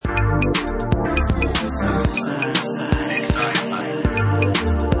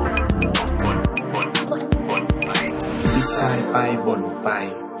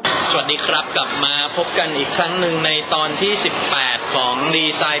ดีครับกลับมาพบกันอีกครั้งหนึ่งในตอนที่18ของดี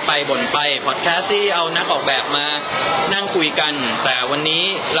ไซน์ไปบ่นไปพอดแคสต์ที่เอานักออกแบบมานั่งคุยกันแต่วันนี้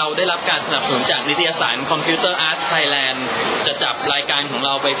เราได้รับการสนับสนุนจากนิตยสาร Computer Arts Thailand จะจับรายการของเร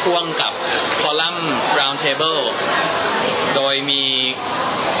าไปพ่วงกับคอลัมน์ Round Table โดยมี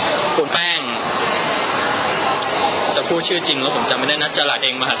คุณแป้งจะพูดชื่อจริงแล้วผมจำไม่ได้นัทจรัสเอ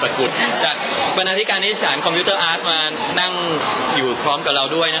งมหาสกุลจากบรรณาธิการนิตยสาร Computer Arts มานั่งอยู่พร้อมกับเรา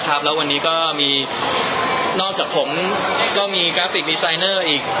ด้วยนะครับแล้ววันนี้ก็มีนอกจากผมก็มีกราฟิกดีไซเนอร์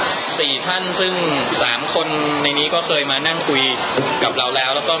อีก4ท่านซึ่ง3คนในนี้ก็เคยมานั่งคุยกับเราแล้ว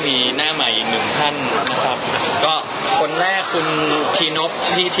ก็มีหน้าใหม่อีก1ท่านนะครับก็คนแรกคุณ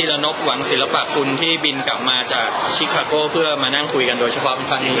ธีรนพหวังศิลปะคุณที่บินกลับมาจากชิคาโกเพื่อมานั่งคุยกันโดยเฉพาะเป็น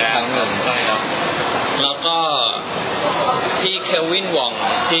ครั้งนี้ครั้งหนึ่งแล้วก็พี่เคลวินวอง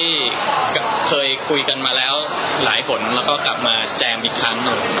ที่เคยคุยกันมาแล้วหลายหนแล้วก็กลับมาแจมอีกครั้งห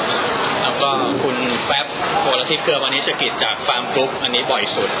นึ่งแล้วก็คุณแป๊บโพลทิพย์เครือวณิชกิจจากฟาร์มกรุ๊ปอันนี้บ่อย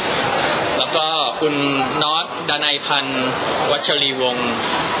สุดแล้วก็คุณน็อตดนัยพันธ์วัชรีวงศ์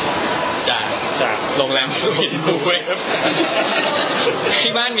จากโรงแรมหินบูเวฟ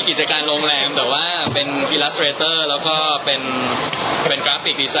ที่บ้านมีกิจการโรงแรมแต่ว่าเป็นอิลลัสเตรเตอร์แล้วก็เป็นกรา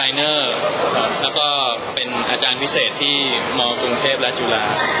ฟิกดีไซเนอร์แล้วก็เป็นอาจารย์พิเศษที่ม.กรุงเทพและจุฬา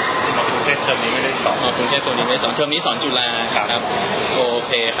ม.กรุงเทพเทอมนี้ไม่ได้สอนม.กรุงเทพเทอมนี้ไม่ได้สอนเทอมนี้สอนจุฬาครับโอเ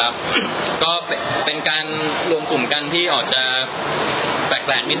คครับก็เป็นการรวมกลุ่มกันที่ออกจะแ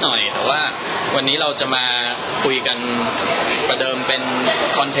ปลกๆนิดหน่อยแต่ว่าวันนี้เราจะมาคุยกันประเดิมเป็น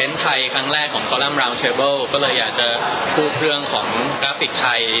คอนเทนต์ไทยครั้งแรกของคอลัมน์ Round Table ก็เลยอยากจะพูดเรื่องของกราฟิกไท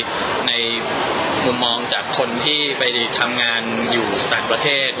ยในมุมมองจากคนที่ไปทำงานอยู่ต่างประเท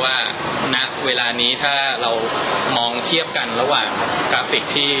ศว่าณเวลานี้ถ้าเรามองเทียบกันระหว่างกราฟิก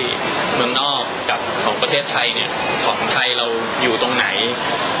ที่เมืองนอกกับของประเทศไทยเนี่ยของไทยเราอยู่ตรงไหน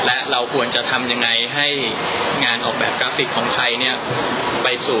และเราควรจะทำยังไงให้งานออกแบบกราฟิกของไทยเนี่ยไป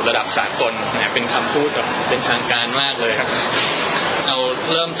สู่ระดับสากลนะเป็นคำพูดแบบเป็นทางการมากเลยเอา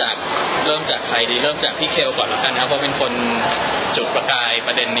เริ่มจากใครดีเริ่มจากพี่เคลก่อนแล้วกันนะเพราะเป็นคนจุดประกายป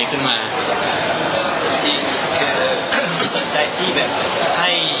ระเด็นนี้ขึ้นมาที่คือสนใจที่แบบใ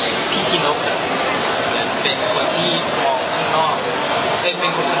ห้พี่ธีรนพเป็นคนที่มองข้างนอกเป็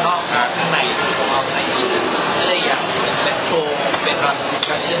นคนข้างนอกข้างในที่ผมเอาใส่อยู่ก็เลยอยากแบบโชว์เป็นรับ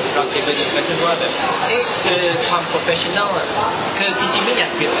discussion ว่าแบบคือความ professional คือจริงๆไม่อยา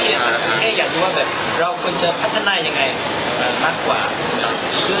กเปรียบเทียบแค่อยากรู้ว่าแบบเราควรจะพัฒนายังไงมากกว่า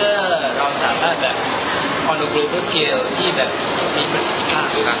เพื่อเราสามารถแบบ on a global scale ที่แบบมีประสิทธิภาพ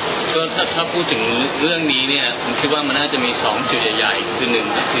ก็ถ้าพูดถึงเรื่องนี้เนี่ยผมคิดว่ามันน่าจะมี2จุดใหญ่ๆคือ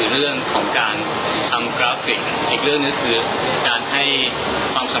1ก็คือเรื่องของการทำกราฟิกอีกเรื่องนึงคือการให้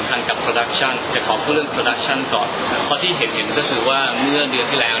ความสำคัญกับ production จะขอพูดเรื่อง production ก่อนเพราะที่เห็นก็คือว่าเมื่อเดือน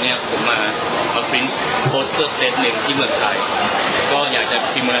ที่แล้วเนี่ยผมมาพิมพ์โปสเตอร์เซตหนึ่งที่เมืองไทยก็อยากจะ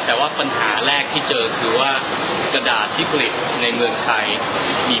พิมพ์แต่ว่าปัญหาแรกที่เจอคือว่ากระดาษที่ผลิตในเมืองไทย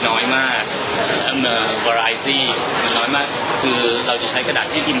มีน้อยมากvariety น้อยมากคือเราจะใช้กระดาษ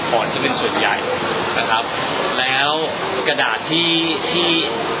ที่ import ซึ่งเป็นส่วนใหญ่นะครับแล้วกระดาษที่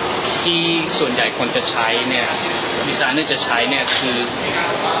ส่วนใหญ่คนจะใช้เนี่ยดีไซเนอร์จะใช้เนี่ยคือ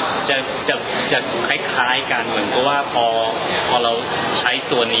จะคล้ายๆกันเหมือนกับว่าพอเราใช้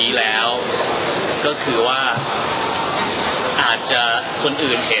ตัวนี้แล้วก็คือว่าอาจจะคน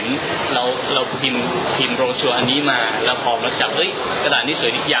อื่นเห็นเราพิมพ์โบรชัวร์อันนี้มาแล้วพอเราจับกระดาษนี้สว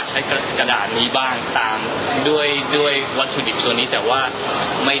ยดีอยากใช้กระดาษนี้บ้างตามด้วยวัตถุดิบตัวนี้แต่ว่า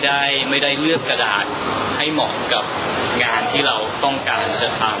ไม่ได้เลือกกระดาษให้เหมาะกับงานที่เราต้องการจะ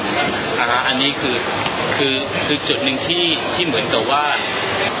ทำอันนี้คือจุดหนึ่งที่เหมือนกับว่า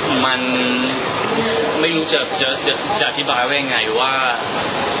มันไม่รู้จะอธิบายว่ายังไงว่า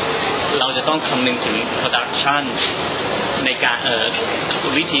เราจะต้องคำนึงถึง production ในการ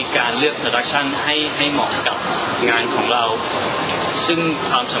วิธีการเลือก production ให้เหมาะกับงานของเราซึ่ง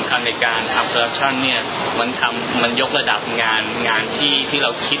ความสำคัญในการทำ production เนี่ยมันยกระดับงานที่เร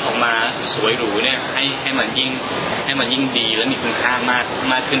าคิดออกมาสวยหรูเนี่ยให้มันยิ่งดีและมีคุณค่า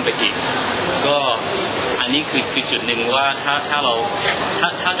มากขึ้นไปอีกก็อันนี้คือจุดหนึ่งว่า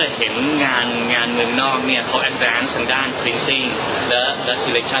ถ้าจะเห็นงานเมืองนอกเนี่ยเขา advance ทางด้าน printing และ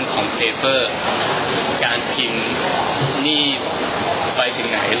selection ของ paper การพิมพ์นี่ไปถึง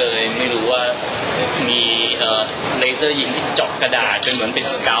ไหนเลยไม่รู้ว่ามีเลเซอร์ยิงที่เจาะกระดาษจนเหมือนเป็น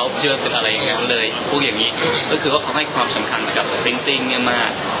สเกลเจอเป็นอะไรอย่างเงี้ยเลยพวกอย่างนี้ก็คือว่าเขาให้ความสำคัญกับ printing เนี่ยมา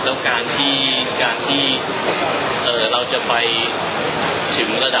กแล้วการที่เราจะไปถึง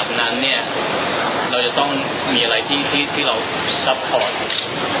ระดับนั้นเนี่ย เราจะต้องมีอะไรที่เราซัพพอร์ต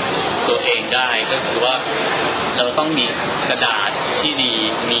ตัวเองได้ก็คือว่าเราต้องมีกระดาษที่ดี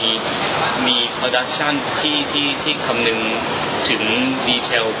มีโปรดักชันที่คำนึงถึงดีเ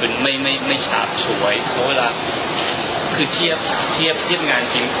ทลเป็นไม่ฉาบฉวยเพราะเวลาคือเทียบงาน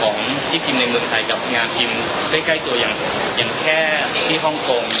พิมพ์ของที่พิมพ์ในเมืองไทยกับงานพิมพ์ใกล้ๆตัวอย่างแค่ที่ฮ่อง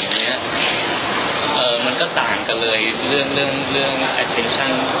กงอย่างเงี้ยมันก็ต่างกันเลยเรื่อง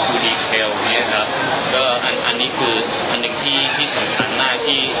attention to detail เนี่ยครับก็อันนี้คืออันหนึ่งที่สำคัญมาก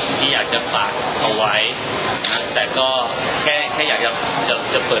ที่อยากจะฝากเอาไว้นะแต่ก็แค่อยาก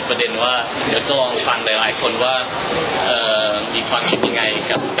จะเปิดประเด็นว่าเดี๋ยวจะลองฟังหลายๆคนว่ามีความคิดยังไง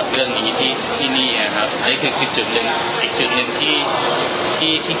กับเรื่องนี้ที่นี่ครับนี่คือจุดหนึ่งอีกจุดหนึ่ง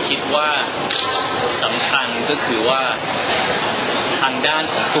ที่คิดว่าสำคัญก็คือว่าทางด้าน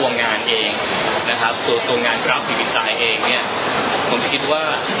ของตัวงานเองนะครับตัวงานกราฟิกดีไซน์เองเนี่ยผมคิดว่า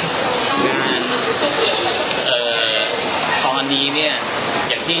งานตอนนี้เนี่ย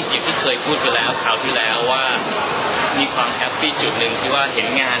อย่างที่เคยพูดไปแล้วคราวที่แล้วว่ามีความแฮปปี้จุดหนึ่งที่ว่าเห็น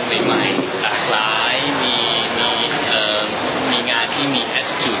งานใหม่ๆหลากหลายมีงานที่มี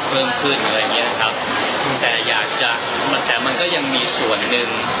attitude เพิ่มขึ้นอะไรเงี้ยครับแต่มันก็ยังมีส่วนหนึ่ง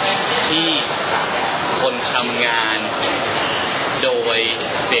ที่คนทำงานโดย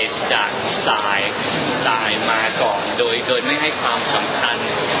เบสจากสไตล์มาก่อนโดยไม่ให้ความสำคัญ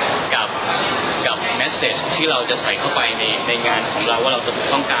กับเมสเสจที่เราจะใส่เข้าไปในงานของเราว่าเราจะ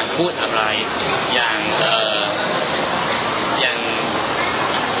ต้องการพูดอะไรอย่าง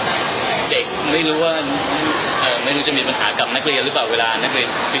เด็กไม่รู้จะมีปัญหากับนักเรียนหรือเปล่าเวลานักเรียน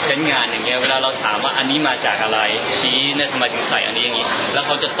พรีเซนต์งานอย่างเงี้ยเวลาเราถามว่าอันนี้มาจากอะไรชี้เนี่ยทำไมถึงใส่อันนี้อย่างนี้แล้วเ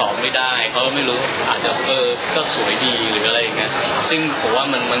ขาจะตอบไม่ได้เขาไม่รู้อาจจะก็สวยดีหรืออะไรอย่างเงี้ยซึ่งผมว่า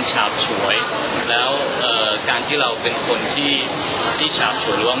มันฉาบฉวยแล้วการที่เราเป็นคนที่ฉาบฉ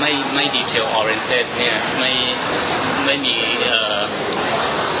วยหรือว่าไม่ดีเทลออเรนเต็ดเนี่ยไม่มี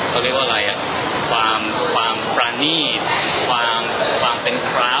เขาเรียกว่าอะไรอะความปราณีตความเป็น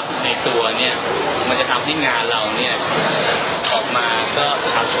คราฟต์ในตัวเนี่ยมันจะทำให้งานเราเนี่ยออกมาก็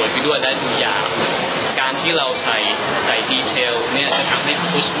ฉาบฉวยไปด้วยได้ทุกอย่างการที่เราใส่ดีเทลเนี่ยจะทำให้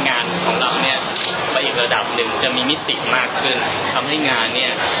พุชงานของเราเนี่ยไปอีกระดับหนึ่งจะมีมิติมากขึ้นทำให้งานเนี่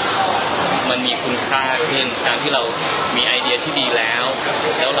ยมันมีคุณค่าขึ้นการที่เรามีไอเดียที่ดีแล้ว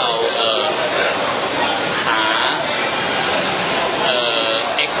เราหา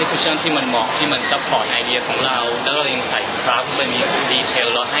execution ที่มันเหมาะที่มัน support ไอเดียของเราแล้วเรายังใส่คราฟต์ไปมีดีเทล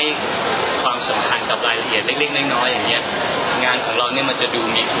เราให้ความสำคัญกับรายละเอียดเล็กๆน้อยๆอย่างเงี้ยงานของเราเนี่ยมันจะดู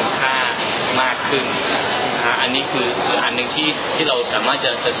มีคุณค่ามากขึ้นอันนี้คืออันหนึ่งที่เราสามารถจ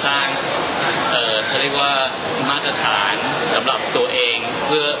ะสร้างเขาเรียกว่ามาตรฐานสำหรับตัวเองเ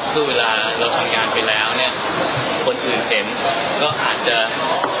พื่อเวลาเราทำงานไปแล้วเนี่ยคนอื่นเห็นก็อาจจะ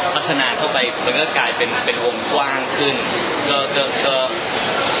พัฒนาเข้าไปมันก็กลายเป็นวงกว้างขึ้นก็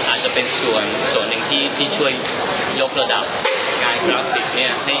อาจจะเป็นส่วนหนึ่งที่ช่วยยกระดับงานกราฟิกเนี่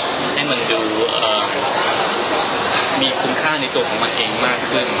ยให้มันดูมีคุณค่าในตัวของมันเองมาก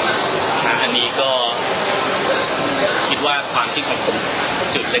ขึ้นอันนี้ก็คิดว่าความคิดของผม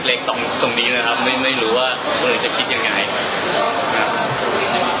จุดเล็กๆตรงนี้นะครับไม่รู้ว่าคนอื่นจะคิดยังไง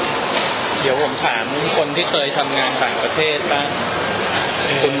เดี๋ยวผมถามคนที่เคยทำงานต่างประเทศบ้าง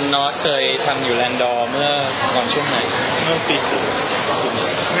คุณน็อตเคยทำอยู่แลนดอร์เมื่อตอนช่วงไหนเมื่อปี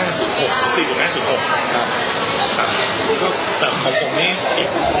0506ครับก็แต่ของผมนี่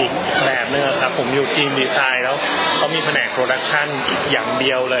อีกแบบนึงครับผมอยู่ทีมดีไซน์แล้วเขามีแผนกโปรดักชันอย่างเ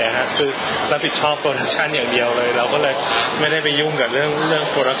ดียวเลยฮะคือรับผิดชอบโปรดักชันอย่างเดียวเลยเราก็เลยไม่ได้ไปยุ่งกับเรื่อง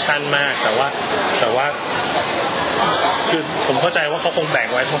โปรดักชันมากแต่ว่าคือผมเข้าใจว่าเขาคงแบ่ง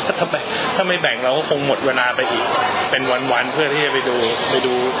ไว้เพราะถ้าไม่แบ่งเราก็คงหมดเวลาไปอีกเป็นวันๆเพื่อที่จะไปดู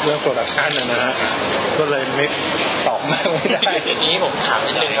เรื่องโปรดักชันนะฮะก็เลยไม่ตอบมากไม่ได้ทีนี้ผมถาม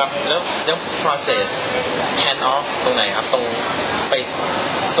นิดนึงครับแล้ว process hand off ตรงไหนครับตรงไป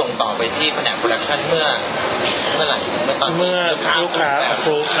ส่งต่อไปที่แผนกโปรดักชันเมื่อไหร่เมื่อลูกค้า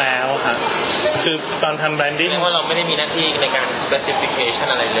approve แล้วครับคือตอนทำแบรนดิ้งว่าเราไม่ได้มีหน้าที่ในการ specification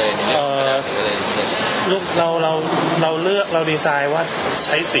อะไรเลยลูกเราเลือกเราดีไซน์ว่าใ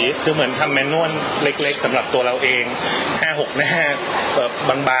ช้สีคือเหมือนทำแมนนวลเล็กๆสำหรับตัวเราเอง 5-6 หน้าแบบ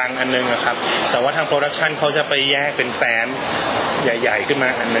บางๆอันนึงครับแต่ว่าทางโปรดักชันเขาจะไปแยกเป็นแฟ้มใหญ่ๆขึ้นมา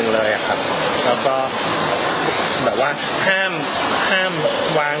อันนึงเลยครับแล้วก็แบบว่าห้าม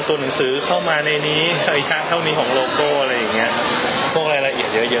วางตัวหนังสือเข้ามาในนี้ระยะเท่านี้ของโลโก้อะไรอย่างเงี้ยพวกรายละเอียด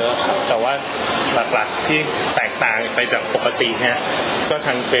เยอะๆครับแต่ว่าหลักๆที่แตกต่างไปจากปกติเนี่ยก็ท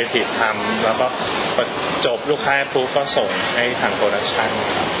างครีเอทีฟทำแล้วก็จบลูกค้าปุ๊บก็ส่งให้ทางโปรดักชัน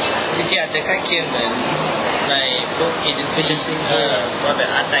ที่อาจจะใกล้เคียงเหมือนใน พวกเอเจนซี่ว่าแบบ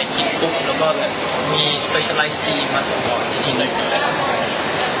อาร์ตไดคิดปุ๊บแล้วก็แบบมี specialized team มาสอนที่นี่เลย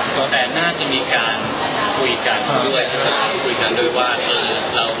แต่น่าจะมีการคุยกันด้วยว่า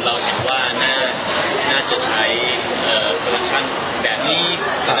เราเห็นว่าน่าจะใช้โซลูชันแบบนี้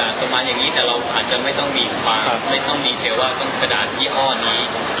กระดาษประมาณอย่างนี้แต่เราอาจจะไม่ต้องมีความไม่ต้องดีเทลว่าต้องกระดาษยี่ห้อนี้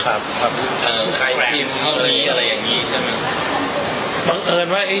ครับใครพิมพ์เท่านี้อะไรอย่างนี้ใช่ไหมบังเอิญ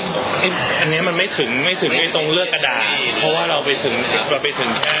ว่าอันนี้มันไม่ถึงไอ้ตรงเลือกกระดาษเพราะว่าเราไปถึง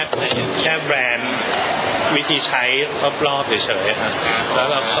แค่แบรนด์วิธีใช้รอบๆเฉยๆครับแล้ว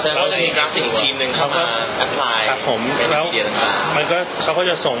เราจะมีกราฟิกทีมนึงเข้ามาแอพพลายครับผมแล้วมันก็เขาก็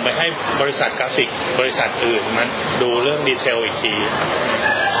จะส่งไปให้บริษัทกราฟิกบริษัทอื่นมันดูเรื่องดีเทลอีกที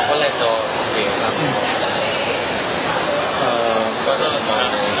เขาก็เลยตัวเองครับก็จะมา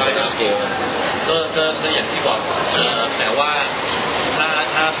น้อยสเกลก็อย่างที่บอกแต่ว่า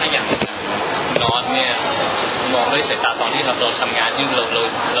ถ้าอย่างนอตเนี่ยมองด้วยสายตาตอนที่เราทำงานที่เ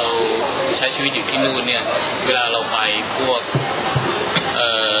ราใช้ชีวิตอยู่ที่นู่นเนี่ยเวลาเราไปพวก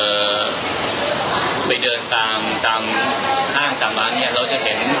ไปเดินตามห้างตามร้านเนี่ยเราจะเ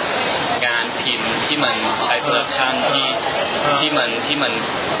ห็นงานพิมพ์ที่มันใช้โปรดักชันที่มัน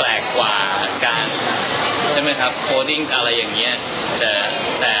แปลกกว่าการใช่ไหมครับโคดิ้งอะไรอย่างเงี้ยแ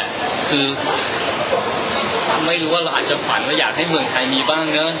ต่คือไม่รู้ว่าเราอาจจะฝันว่าอยากให้เมืองไทยมีบ้าง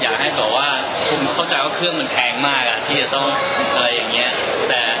เนอะอยากให้แบบว่าผมเข้าใจว่าเครื่องมันแพงมากอะที่จะต้องอะไรอย่างเงี้ย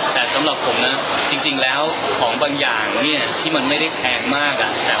แต่สำหรับผมนะจริงๆแล้วของบางอย่างเนี่ยที่มันไม่ได้แพงมากอ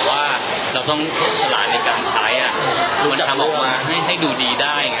ะแต่ว่าเราต้องฉลาดในการใช้อะมันทำออกมาให้ดูดีไ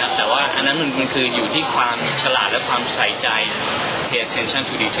ด้ครับแต่ว่าอันนั้นมันคืออยู่ที่ความฉลาดและความใส่ใจ pay attention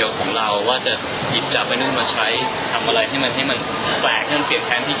to detail ของเราว่าจะหยิบจับไปนู่นมาใช้ทำอะไรให้มันแปลกให้มันเปลี่ยนแ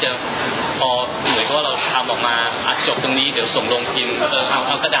ทนที่จะพอเหมือนกับว่าเราทำออกมาจบตรงนี้เดี๋ยวส่งลงพิมพ์เ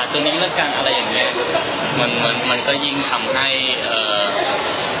อากระดาษตรงนี้แล้วกันอะไรอย่างเงี้ยมันก็ยิ่งทำให้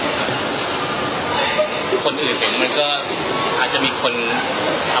คนอื่นเห็นมันก็อาจจะมีคน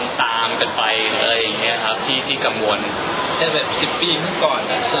ทำตามกันไปอะไรอย่างเงี้ยครับที่กังวลแต่แบบ10 ปีเมื่อก่อน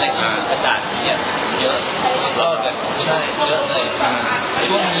นะ selection กระดาษเนี่ยเยอะก็แบบใช่เยอะเลย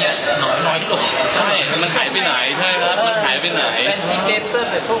ช่วงนี้น้อยลงใช่มันหายไปไหนใช่ครับมันหายไปไหนเป็นซีเปเปอร์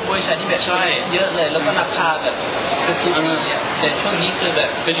แบบพวกบริษัทที่แบบใช่เยอะเลยแล้วก็ราคาแบบคือสูงเนี่ยแต่ช่วงนี้คือแบบ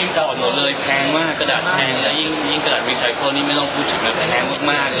เป็นอิมพอร์ตหมดเลยแพงมากกระดาษแพงและยิ่งกระดาษรีไซเคิลนี่ไม่ต้องพูดถึงนะแพง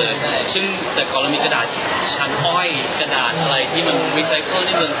มากๆเลยซึ่งแต่ก่อนเรามีกระดาษชั้นอ้อยกระดาษอะไรที่มันรีไซเคิล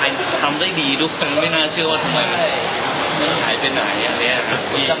ที่เมืองไทยทำได้ดีทุกคนไม่น่าเชื่อว่าทำไมมันหายไปไหนอย่างเนี้ย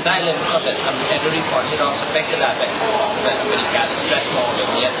จำได้เลยก็แบบทำแอนดรูรีพอร์ตที่เราสเปคกระดาษแบบอเมริกาสเตรทมอลแบบ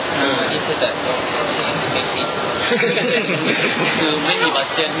นี้นี่คือแบบไม่สิคือไม่มีบัด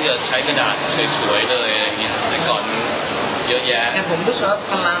เจ็ตที่จะใช้กระดาษสวยๆเลยอะไรเงี้ยแต่ก่อนเยอะแยะแต่ผมรู้สึกว่า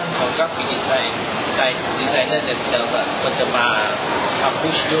พลังของกราฟิกดีไซน์ดีไซเนอร์เดมเซลแบบมันจะมาทำพุ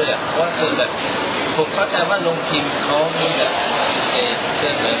ชด้วยอ่ะเพราะคือแบบผมเข้าใจว่าลงพิมพ์เขามีแบบเพื่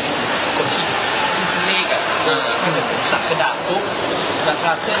อนเหมือนคนที่เลขอ่ะถ้าเกิดผมสั่งกระดาษปุ๊บราค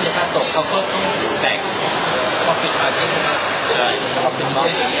าเครื่องราคาตกเขาก็ต้องแบกพอปิดมาที่ใช่พอปิดมา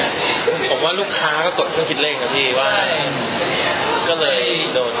อย่างเงี้ยผมว่าลูกค้าก็กดเครื่องคิดเลขนะพี่ว่าก็เลย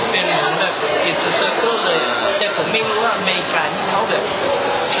โดนเป็นเหมือนแบบ it's a circle เลยแต่ผมไม่รู้ว่าอเมริกาที่เขาแบบ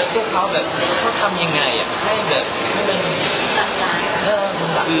circle เขาแบบเขาทำยังไงอ่ะให้แบบมัน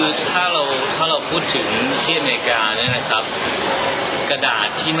คือถ้าเราพูดถึงที่อเมริกาเนี่ยนะครับกระดาษ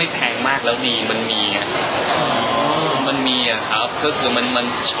ที่ไม่แพงมากแล้วดีมันมีอ่ะครับก็คือมัน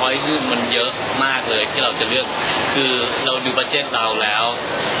ช้อยส์มันเยอะมากเลยที่เราจะเลือกคือเราดูบัดเจ็ตเราแล้ว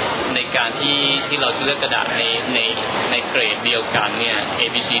ในการที่เราจะเลือกกระดาษในเกรดเดียวกันเนี่ย A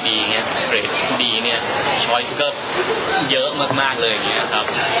B C D เนี่ยเกรด D เนี่ยช้อยส์ก็เยอะมากๆเลยอย่างเงี้ยครับ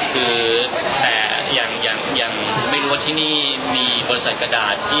คือแต่อย่างไม่รู้ว่าที่นี่มีบริษัทกระดา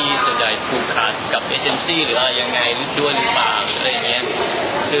ษที่ส่วนใหญ่ผูกขาดกับเอเจนซี่หรืออะไรยังไงด้วยหรือเปล่าอะไรอย่างเงี้ย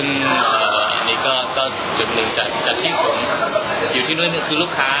ซึ่งอันนี้ก็จุดหนึ่งแต่ที่ผมอยู่ที่นู่นคือลู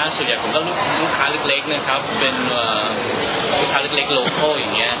กค้าส่วนใหญ่ผมก็ลูกค้าเล็กๆนะครับเป็นลูกค้าเล็กๆโลคอลอย่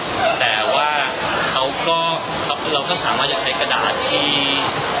างเงี้ยแต่ว่าเราก็สามารถจะใช้กระดาษ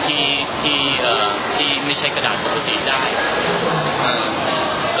ที่ไม่ใช่กระดาษปกติได้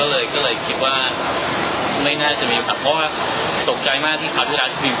ก็เลยคิดว่าไม่น่าจะมีเพราะว่าตกใจมากที่ข่าวที่ร้า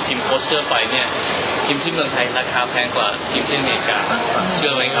นพิมพ์โปสเตอร์ไปเนี่ยพิมพ์ที่เมืองไทยราคาแพงกว่าพิมพ์ที่อเมริกาเชื่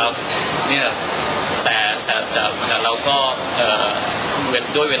อไหมครับเนี่ยแต่เราก็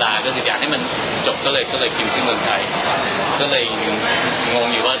ด้วยเวลาก็คืออยากให้มันจบก็เลยพิมพ์ที่เมืองไทยก็เลยงง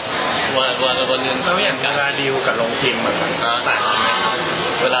อยู่ว่าเรื่องการเวลาดีลกับโรงพิมพ์มันต่างกันไหม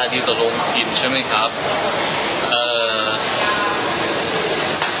เวลาดีลกับโรงพิมพ์ใช่ไหมครับ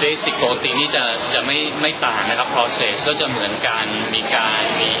basic ปกตินี่จะไม่ต่างนะครับ process ก็จะเหมือนกันมีก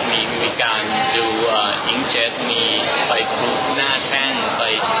ารดูinkjet มีไปคลุกหน้าแท่งไป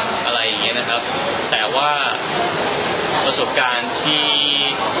อะไรอย่างเงี้ยนะครับแต่ว่าประสบการณ์ที่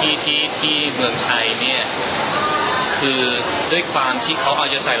เมืองไทยเนี่ยคือด้วยความที่เขาเอา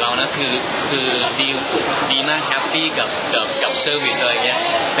ใจใส่เรานะคือดีมากแฮปปี้กับเซอร์วิสอะไรเงี้ย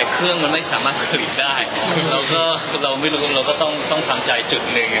แต่เครื่องมันไม่สามารถผลิตได้เราไม่รู้เราก็ต้องทำใจจุด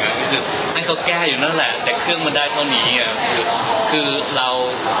หนึ่งคือให้เขาแก้อยู่นั่นแหละแต่เครื่องมันได้เท่านี้คือเรา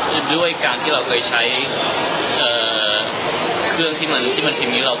ด้วยการที่เราเคยใช้เครื่องที่มันพิม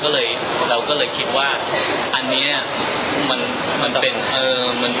พ์นี้เราก็เลยคิดว่าอันเนี้ยมันเป็น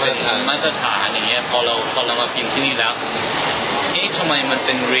มันเป็นมาตรฐานอย่างเงี้ยพอเรามาพิมพ์ที่นี่แล้วทำไมมันเ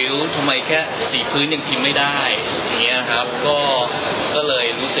ป็นริ้วทำไมแค่สีพื้นยังพิมพ์ไม่ได้อย่างเงี้ยครับก็เลย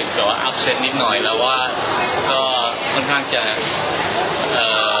รู้สึกแบบว่าอัพเซตนิดหน่อยแล้วว่าก็ค่อนข้างจะ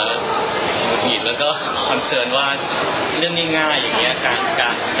หงุดหงิดแล้วก็คอนเซิร์นว่าเรื่องง่ายๆอย่างเงี้ย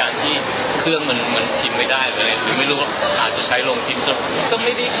การที่เครื่องมันพิมพ์ไม่ได้เลยหรือไม่รู้อาจจะใช้ลงพิมพ์ก็ไ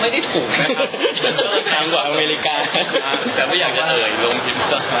ม่ได้ถูกนะครับทางกว่าอเมริกาแต่ไม่อยากจะลงพิมพ์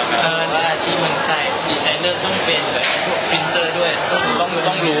ก็ว่าที่เมืองไทยดีไซเนอร์ต้องเป็นแบบพวกพรินเตอร์ด้วย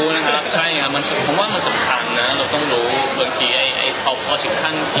ต้องรู้นะครับใช่ครับผมว่ามันสำคัญนะเราต้องรู้บางทีไอ้พอถึง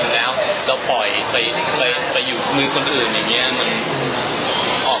ขั้นพิมพ์แล้วเราปล่อยไปอยู่มือคนอื่นอย่างเงี้ยมัน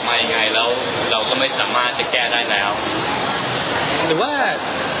ออกมายังไงแล้วเราก็ไม่สามารถจะแก้ได้แล้วหรือว่า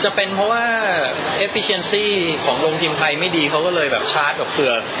จะเป็นเพราะว่า efficiency ของโรงพิมพ์ไทยไม่ดีเขาก็เลยแบบชาร์จแบบเ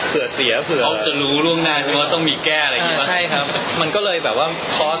ผื่อเสียเขาจะรู้ล่วงหน้าว่าต้องมีแก้อะไรอย่างเงี้ยใช่ครับมันก็เลยแบบว่า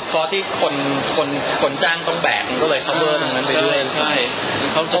คอสที่คนจ้างต้องแบกมันก็เลย cover ตรงนั้นไปด้วยใช่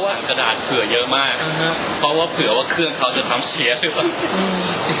เขาจะสั่งกระดาษเผื่อเยอะมากเพราะว่าเผื่อว่าเครื่องเขาจะทำเสียหรือเปล่า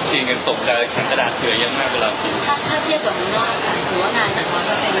จริงๆกันตกใจสั่งกระดาษเผื่อเยอะมากเวลาพิมพ์ถ้าเทียบกับข้างนอกค่ะหรือว่างานจาก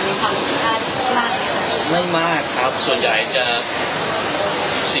100%มันมีความผิดพลาดมากไม่มากครับส่วนใหญ่จะ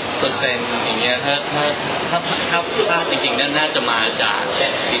 10% อย่างเงี้ยถ้าพลาดจริงๆน่าจะมาจาก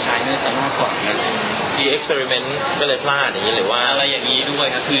ดีไซเนอร์ซะมากกว่านะมี experiment ก็เลยพลาดอย่างนี้หรือว่าอะไรอย่างนี้ด้วย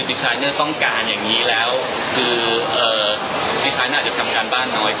ครับคือดีไซเนอร์ต้องการอย่างนี้แล้วคือดีไซเนอร์อาจจะทำการบ้าน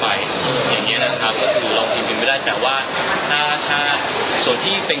น้อยไปอย่างเงี้ยนะครับก็คือลงพิมพ์ไม่ได้แต่ว่าถ้าส่วน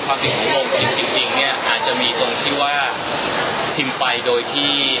ที่เป็นความผิดของลงพิมพ์จริงๆเนี่ยอาจจะมีตรงที่ว่าพิมพ์ไปโดย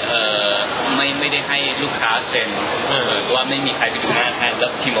ที่ไม่ได้ให้ลูกค้าเซ็นว่าไม่มีใครไปดูหน้าแทนแล้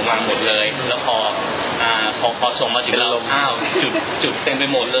วพิมพ์ออกมาหมดเลยแล้วพอส่งมาถึงเราจุดเต็มไป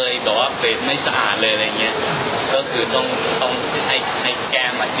หมดเลยแบบว่าเฟซไม่สะอาดเลยอะไรเงี้ยก็คือต้องให้แก้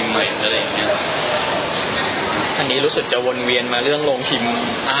ใหม่พิมพ์ใหม่อะไรอย่างเงี้ยอันนี้รู้สึกจะวนเวียนมาเรื่องลงพิมพ์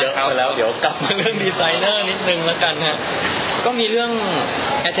เยอะไปแล้วเดี๋ยวกลับมาเรื่องดีไซเนอร์นิดนึงแล้วกันฮะก็มีเรื่อง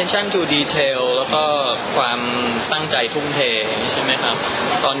attention to detail แล้วก็ความตั้งใจทุ่มเทใช่ไหมครับ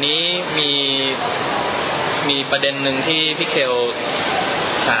ตอนนี้มีประเด็นหนึ่งที่พี่เคล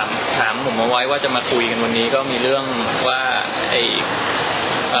ถามผมเอาไว้ว่าจะมาคุยกันวันนี้ก็มีเรื่องว่า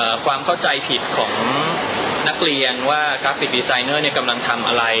ความเข้าใจผิดของนักเรียนว่ากราฟิกดีไซเนอร์เนี่ยกำลังทำ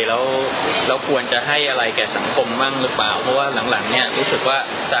อะไรแล้วควรจะให้อะไรแก่สังคมบ้างหรือเปล่าเพราะว่าหลังๆเนี่ยรู้สึกว่า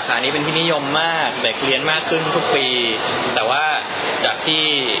สาขานี้เป็นที่นิยมมากเด็กเรียนมากขึ้นทุกปีแต่ว่าจาก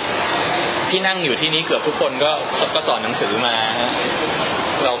ที่นั่งอยู่ที่นี้เกือบทุกคนก็สอนหนังสือมา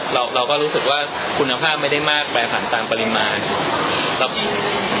เราก็รู้สึกว่าคุณภาพไม่ได้มากแปรผันตามปริมาณจ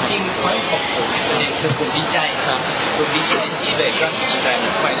ริงๆของผมเนี่ยคือกลุ่มวิจัยครับกลุ่มวิจัยที่แบบกราฟิกดีไซน์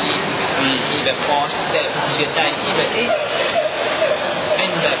ฝ่ายที่มีแบบคอร์สแต่เสียใจที่แบบเป็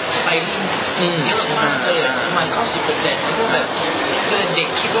นแบบไซลิ่งเยอะมากเลยประมาณ 90% แล้วก็แบบคือเด็ก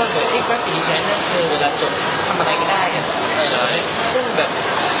คิดว่าแบบกราฟิกดีไซน์นั่นคือเวลาจบทำอะไรก็ได้กันซึ่งแบบ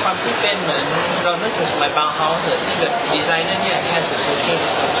ความที่เป็นเหมือนเรานึกถึงสมัยบางเฮาส์ที่แบบดีไซเนอร์เนี่ยแค่โซเชียล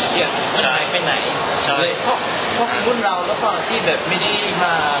เนี่ยมันหายไปไหนเลยเพราะรุ่นเราแล้วก็ที่แบบไม่ได้ม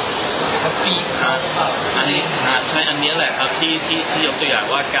าฟรีเขาอันนี้ใช่อันนี้แหละครับที่ยกตัวอย่าง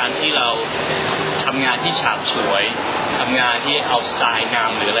ว่าการที่เราทำงานที่ฉาบฉวยทำงานที่เอาสไตล์งา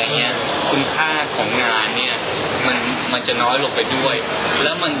มหรืออะไรเงี้ยคุณค่าของงานเนี่ยมันจะน้อยลงไปด้วยแ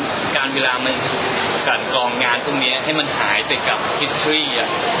ล้วมันการเวลามันการกรองงานพวกนี้ให้มันหายไปกับ history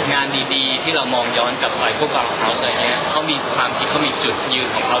งานดีๆที่เรามองย้อนกลับไปพวกบางเฮาส์อะไรเงี้ยเขามีความคิดเขามีจุดยืน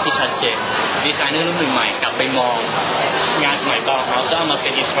ของเขาที่ชัดเจนดีไซเนอร์รุ่นใหม่กลับไปมองงานสมัยบางเฮาส์มาเป็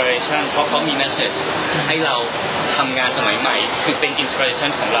น inspiration เพราะเขามี message ให้เราทำงานสมัยใหม่คือเป็น inspiration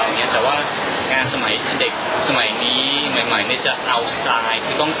ของเราเนี่ยแต่ว่างานสมัยเด็กสมัยนี้ใหม่ๆเนี่ยจะเอาสไตล์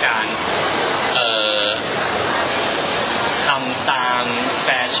คือต้องการท ทำตามแฟ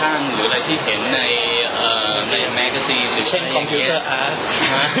ชั่นหรืออะไรที่เห็นในแมกกาซีนหรือเช่น Computer Arts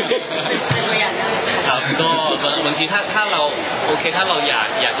ครับก็บางทีถ้าเราโอเคถ้าเราอย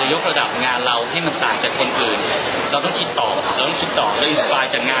ากจะยกระดับงานเราให้มันต่างจากคนอื่นเราต้องคิดต่อเราอินสปาย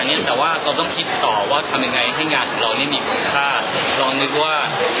จากงานนี้แต่ว่าเราต้องคิดต่อว่าทำยังไงให้งานของเรานี่มีคุณค่าลองนึกว่า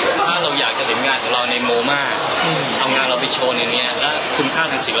ถ้าเราอยากจะเห็นงานของเราในโมมาเอางานเราไปโชว์ในนี้แล้วคุณค่า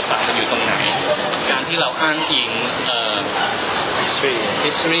ทางศิลปะมันอยู่ตรงไหนการที่เราอ้างอิง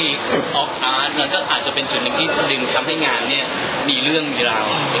history of art มันก็อาจจะเป็นจุดหนึ่งที่ดึงทำให้งานเนี่ยมีเรื่องมีราว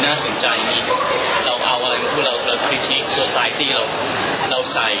น่าสนใจเราเอาอะไรคือเรา critique society เรา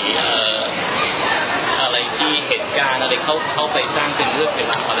ใส่อะไรที่เหตุการณ์อะไรเข้าไปสร้างเป็นเรื่องเป็น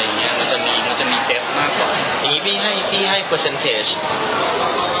ราวอะไรอย่างเงี้ยมันจะมีเดปมากกว่าอย่างนี้พี่ให้ percentage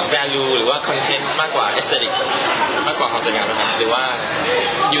value หรือว่า content มากกว่า aesthetic มากกว่าความสวยงามนะครับหรือว่า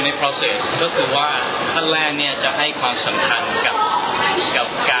อยู่ใน process ก็คือว่าขั้นแรกเนี่ยจะให้ความสำคัญกับ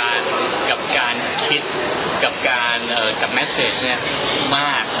การคิดกับการกับ message เนี่ยม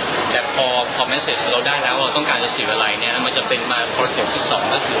ากแต่พอ message เราได้แล้วเราต้องการจะสื่ออะไรเนี่ยมันจะเป็นมา process ที่สอง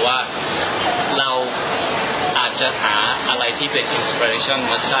ก็คือว่าเราอาจจะหาอะไรที่เป็น inspiration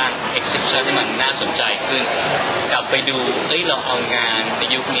มาสร้าง exhibition ที่มันน่าสนใจขึ้นกลับไปดูเราเอางานใน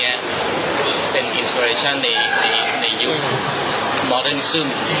ยุคนี้เป็น inspiration ในยุค modernism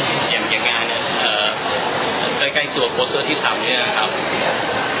อย่างงานใกล้ๆตัวโปสเตอร์ที่ทำเนี่ยครับ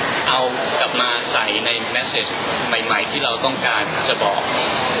เอากลับมาใส่ใน message ใหม่ๆที่เราต้องการจะบอก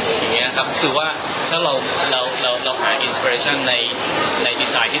อย่างเงี้ยครับคือว่าถ้าเราหา inspiration ใน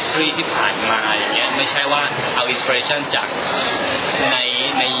design history ที่ผ่านมาอย่างเงี้ยไม่ใช่ว่าเอา inspiration จาก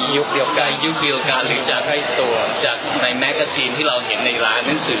ในยุคเดียวกันหรือจากในแมกกาซีนที่เราเห็นในร้านห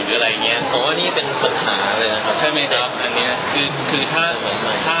นังสืออะไรเงี้ยผมว่านี่เป็นปัญหาเลยนะครับใช่ไหมครับอันนี้คือ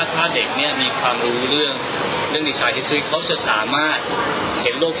ถ้าเด็กเนี่ยมีความรู้เรื่องดีไซน์ฮิสตอรีเขาจะสามารถเ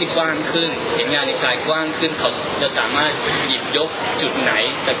ห็นโลกที่กว้างขึ้นเห็นงานดีไซน์กว้างขึ้นเขาจะสามารถหยิบยกจุดไหน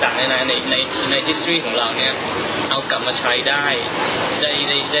ต่างๆในฮิสตอรีของเราเนี่ยเอากลับมาใช้ได้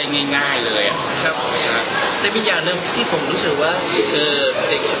ง่ายๆเลยครับแต่มีอย่างหนึ่งที่ผมรู้สึกว่า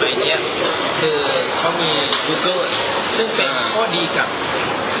เด็กสมัยนี้คือเขามี Google ซึ่งเป็นข้อดีกับ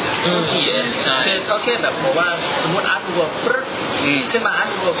ผู้เขียนคือเขาแค่แบบบอกว่าสมมติอาร์ตรวมขึ้นมาอาร์ต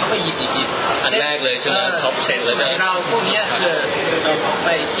รวมเขาก็หยิบอันแรกเลยใช่ไหมท็อป10เลยนะเราพวกนี้คือเราต้องไป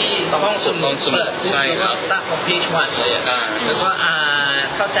ที่ห้องสมุดเปิดใช่ครับ start from page 1เลยแล้วก็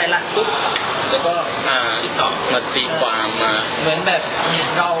เข้าใจละปุ๊บแล้วก็คิดต่อมาตีความมาเหมือนแบบ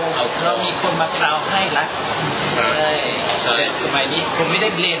เรามีคนมากล่าวให้ละใช่แต่สมัยนี้ผมไม่ได้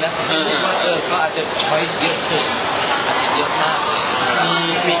เบลมนะว่าเขาอาจจะ choice เยอะขึ้นเยอะมากเลย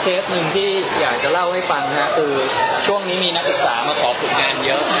มีเคสหนึ่งที่อยากจะเล่าให้ฟังนะคือช่วงนี้มีนักศึกษามาขอฝึกงานเ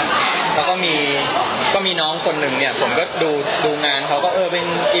ยอะนะแล้วก็มีน้องคนหนึ่งเนี่ยผมก็ดูงานเขาก็เป็น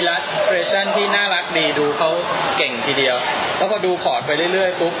illustration ที่น่ารักดีดูเขาเก่งทีเดียวแล้วพอดูพอร์ตไปเรื่อย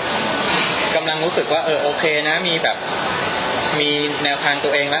ๆปุ๊บกำลังรู้สึกว่าโอเคนะมีแบบมีแนวทางตั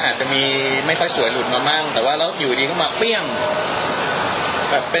วเองแล้วอาจจะมีไม่ค่อยสวยหลุดมามั่งแต่ว่าแล้วอยู่ดีก็มาเปี้ยง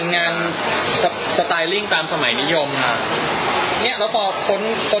แบบเป็นงานสไตลิ่งตามสมัยนิยมเนี่ยแล้วพอ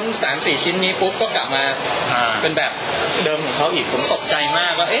ค้น 3-4 ชิ้นนี้ปุ๊บก็กลับมาเป็นแบบเดิมของเขาอีกผมตกใจมา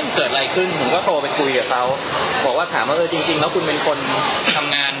กว่ามันเกิดอะไรขึ้นผมก็โทรไปคุยกับเขาบอกว่าถามว่าจริงๆแล้วคุณเป็นคนท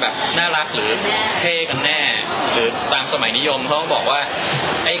ำงานแบบน่ารักหรือเท่กันแน่หรือตามสมัยนิยมเขาบอกว่า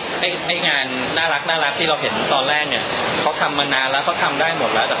ไอ้งานน่ารักที่เราเห็นตอนแรกเนี่ยเขาทำมานานแล้วเขาทำได้หมด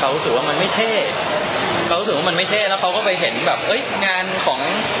แล้วแต่เขารู้สึกว่ามันไม่เท่เขารู้สึกว่ามันไม่เท่แล้วเขาก็ไปเห็นแบบงานของ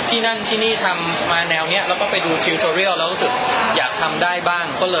ที่นั่นที่นี่ทำมาแนวเนี้ยแล้วก็ไปดูทิวทอเรียลแล้วรู้สึกอยากทำได้บ้าง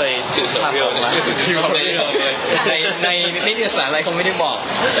ก็เลยทิวทอเรียลในนิตยสารอะไรเขาไม่ได้บอก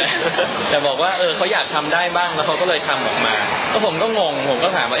แต่บอกว่าเขาอยากทำได้บ้างแล้วเขาก็เลยทำออกมาแล้วผมก็งงผมก็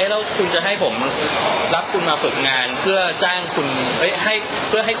ถามว่าแล้วคุณจะให้ผมรับคุณมาฝึกงานเพื่อจ้างคุณเ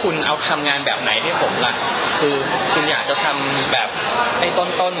พื่อให้คุณเอาทำงานแบบไหนให้ผมล่ะคือคุณอยากจะทำแบบไอ้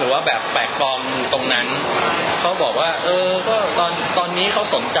ต้นๆหรือว่าแบบแปลกปลอมตรงนั้นเขาบอกว่าก็ตอนนี้เขา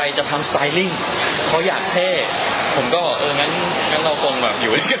สนใจจะทำสไตลิ่งเขาอยากเท่ผมก็งั้นเราคงแบบอ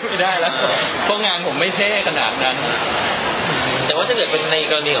ยู่ด้วยกันไม่ได้แล้วเพราะงานผมไม่เท่ขนาดนั้นแต่ว่าถ้าเกิดเป็นใน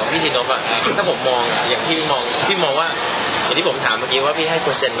กรณีของพี่ธีนพอะถ้าผมมองอย่างพี่มองว่าอย่างที่ผมถามเมื่อกี้ว่าพี่ให้เป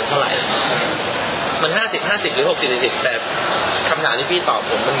อร์เซ็นต์มันเท่าไหร่มัน50หรือ60แต่คำถามที่พี่ตอบ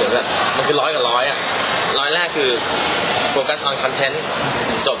ผมมันเหมือนแบบมันคือ100 กับ 100อ่ะ100แรกคือfocus on content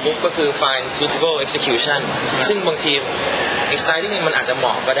จบปุ๊บก็คือ find suitable execution ซึ่งบางที exciting มันอาจจะเหม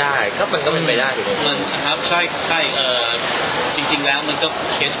าะก็ได้ก็มันก็เป็นไปได้ถูกไหมมันครับใช่จริงๆแล้วมันก็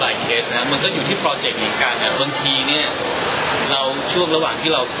case by case นะมันก็อยู่ที่โปรเจกต์เหมือนกันนะบางทีเนี่ย เราช่วงระหว่าง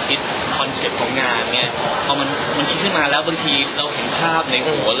ที่เราคิดคอนเซ็ปต์ของงานเนี่ยพอมันคิดขึ้นมาแล้วบางทีเราเห็นภาพใน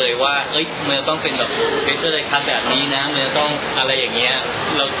หัวเลยว่ามันต้องเป็นแบบเพเซอร์ไดคัทแบบนี้นะมันต้องอะไรอย่างเงี้ย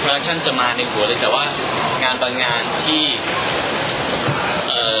เราโปรดักชั่นจะมาในหัวเลยแต่ว่างานบางงานที่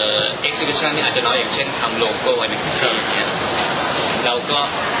exhibition นี่อาจจะน้อยอย่างเช่นทำโลโก้อะไรอย่างเงี้ยเรา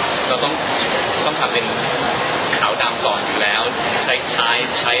ต้องทำเป็นขาวดำก่อนอยู่แล้ว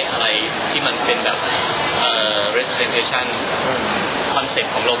ใช้อะไรที่มันเป็นแบบrepresentation คอนเซ็ป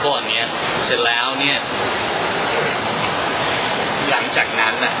ต์ของโลโก้อันเนี้ยเสร็จแล้วเนี่ยหลังจาก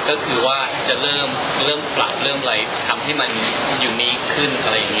นั้นน่ะก็คือว่าจะเริ่มปรับเริ่มอะไรทำให้มันยูนิคขึ้นอ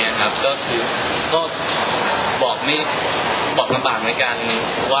ะไรอย่างเงี้ยครับก็คือก็บอกลำบากในการ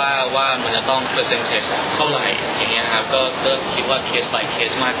ว่ามันจะต้อง percentage เท่าไหร่อย่างเงี้ยครับก็คิดว่า case by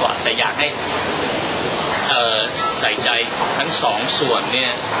case มากกว่าแต่อยากให้ใส่ใจทั้งสองส่วนเนี่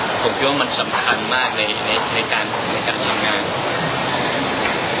ยผมคิดว่ามันสำคัญมากในการทำงาน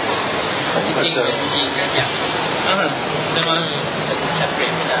จริงก็อยากใช่ไหมจะเปลี่ย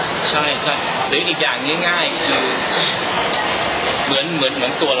นไม่ได้ใช่หรืออีกอย่างง่ายๆคือเหมื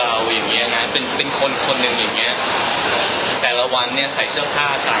อนตัวเราอย่างเงี้ยนะเป็นคนหนึ่งอย่างเงี้ยแต่ละวันเนี่ยใส่เสื้อผ้า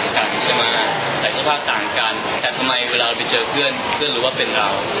ต่างกันใช่ไหมใส่เสื้อผ้าต่างกันแต่ทำไมเวลาไปเจอเพื่อนรู้ว่าเป็นเรา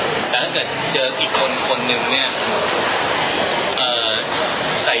แต่ถ้าเกิดเจออีกคนหนึ่งเนี่ย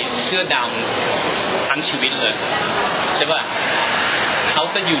ใส่เสื้อดำทั้งชีวิตเลยใช่ป่ะเขา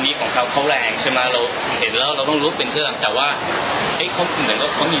เป็นยูนิคของเขาแรงใช่ไหมเราเห็นแล้วเราต้องรู้เป็นเสื้อดำแต่ว่าเขาเหมือนว่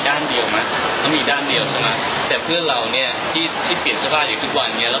าเขามีด้านเดียวมั้ยเขามีด้านเดียวใช่ไหมแต่เพื่อนเราเนี่ยที่เปลี่ยนเสื้อผ้าอยู่ทุกวัน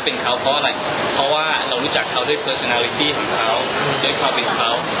เนี่ยแล้วเป็นเขาเพราะอะไรเพราะว่าเรารู้จักเขาด้วย personality ของเขาด้วยความเป็นเขา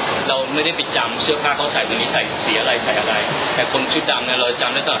เราไม่ได้ไปจำเสื้อผ้าเขาใส่วันนี้ใส่สีอะไรใส่อะไรแต่คนชุดดำเนี่ยเราจ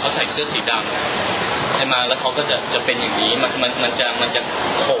ำได้ตลอดเขาใส่เสื้อสีดำใช่ไหมแล้วเขาก็จะเป็นอย่างนี้มันจะ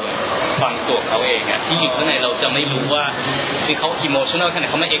ข่มความตัวเขาเองที่อยู่ข้างในเราจะไม่รู้ว่าที่เขา emotional ขนาด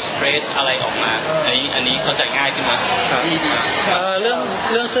เขาไม่ express อะไรออกมาอันนี้เข้าใจง่ายขึ้นมั้ยเ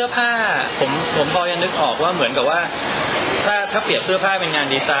รื่องเสื้อผ้าผมพอยังนึกออกว่าเหมือนกับว่าถ้าเปรียบเสื้อผ้าเป็นงาน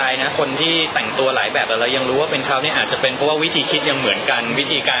ดีไซน์นะคนที่แต่งตัวหลายแบบแต่เรายังรู้ว่าเป็นเขาเนี่ยอาจจะเป็นเพราะว่าวิธีคิดยังเหมือนกันวิ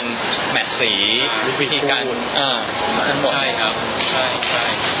ธีการแมทสีวิธีการทั้งหมดใช่ครับใช่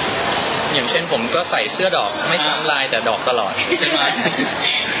อย่างเช่นผมก็ใส่เสื้อดอกไม่ซ้ำลายแต่ดอกตลอดใช่ไหม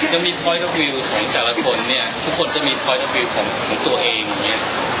จะมี point of view ของแต่ละคนเนี่ยทุกคนจะมี point of view ของตัวเองอย่างเงี้ย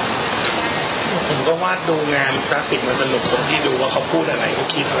ผมก็วาดดูงานกราฟิกมันสนุกตรงที่ดูว่าเขาพูดอะไรเขา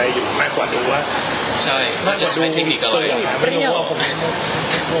คิดอะไรอยู่มากกว่าดูว่าใช่มากกว่าดูเทคนิคอะไรไม่รู้ว่า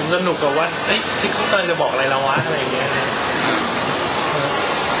ผมสนุกกับว่าที่เขาตอนจะบอกอะไรเราวะอะไรเงี้ย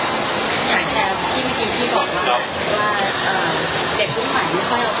อยากแชร์ที่เมื่อกี้ที่บอกว่าเด็กรุ่นใหม่ไม่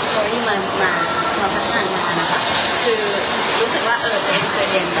ค่อยเอาสตอรี่มาพัฒนางานนะคะคือรู้สึกว่าตัวเองเคย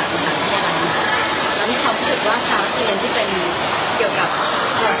เรียนแบบมหาวิทยาลัยมาแล้วมีความรู้สึกว่าคลาสเรียนที่เป็นเกี่ยวกับ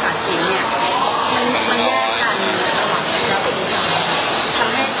ประวัติศาสตร์ศิลป์เนี่ยมันแยกกันระหว่างกราฟิกดีไซน์ท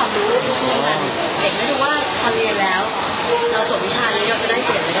ำให้ความรู้ที่เชื่อมกันเด็กไม่รู้ว่าพอเรียนแล้วเราจบวิชานี้เราจะได้เป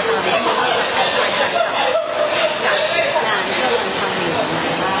ลี่ยนอะไรก็ตามไม่รู้ว่าจะแตกต่างกับงานที่เราทำอยู่ไหน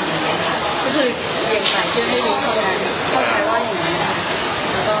บ้างก็คือเรียนไปเพื่อให้รู้เท่านั้นเข้าใจว่าอย่างนั้นนะคะ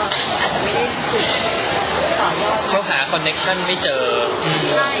แล้วก็อาจจะไม่ได้ถูกต่อยอดเขาหาคอนเนคชั่นไม่เจอ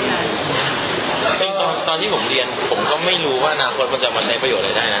ใช่ค่ะจริงตอนที่ผมเรียนผมก็ไม่รู้ว่าอนาคตมันจะมาใช้ประโยชน์อะไ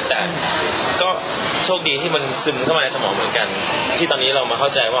รได้นะแต่ก็โชคดีที่มันซึมเข้ามาในสมองเหมือนกันที่ตอนนี้เรามาเข้า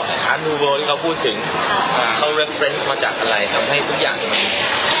ใจว่าอาร์ตนูโวที่เขาพูดถึงเขา reference มาจากอะไรทำให้ทุกอย่างมัน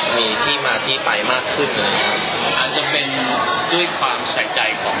มีที่มาที่ไปมากขึ้นนะครับอาจจะเป็นด้วยความใส่ใจ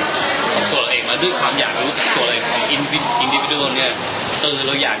ของตัวเราเองมาด้วยความอยากรู้ตัวเราเองของ individual เนี่ยเ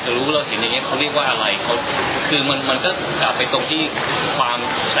ราอยากจะรู้เราเห็นอย่างเงี้ยเขาเรียกว่าอะไรเขาคือมันก็กลับไปตรงที่ความ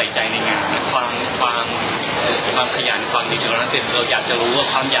ใส่ใจในงานความขยันความมีจรณะเราอยากจะรู้ว่า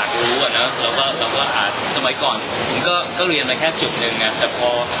ความอยากรู้นะเราก็อาจสมัยก่อนผมก็เรียนมาแค่จุดนึงนะแต่พอ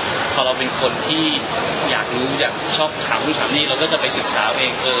เราเป็นคนที่อยากรู้อยากชอบถามนู่นถามนี่เราก็จะไปศึกษาเอ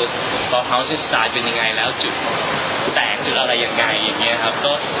งตอน House Style เป็นยังไงแล้วจุดแตกจุดอะไรยังไงอย่างเงี้ยครับ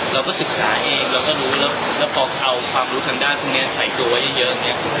ก็เราก็ศึกษาเองเราก็รู้แล้วพอเอาความรู้ทางด้านพวกนี้ใส่ตัวไว้เยอะๆเ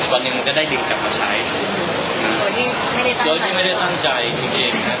นี่ยวันนึงมันก็ได้ดึงกลับมาใช้โดยที่ไม่ได้ตั้งใจจริง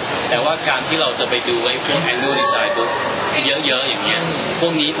ๆนะแต่ว่าการที่เราจะไปดูไอ้พวก annual design book เยอะๆอย่างเงี้ยพว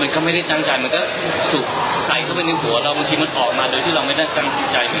กนี้มันก็ไม่ได้ตั้งใจมันก็ถูกใส่เข้าไปในหัวเราบางทีมันออกมาโดยที่เราไม่ได้ตั้ง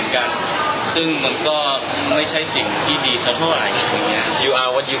ใจเหมือนกัน ซึ่งมันก็ไม่ใช่สิ่งที่ดีสักเท่าไหร่อย่างเงี้ย You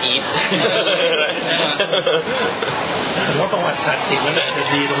are what you eat ผมว่าประวัติศาสตร์ศิลป์มันอาจจะ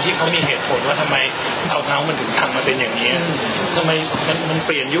ดีตรงที่เขามีเหตุผลว่าทำไมเฮามันถึงทำมาเป็นอย่างนี้ทำไมมันเป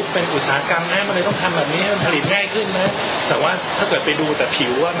ลี่ยนยุคเป็นอุตสาหกรรมนะมันเลยต้องทำแบบนี้ผลิตง่ายขึ้นนะแต่ว่าถ้าเกิดไปดูแต่ผิ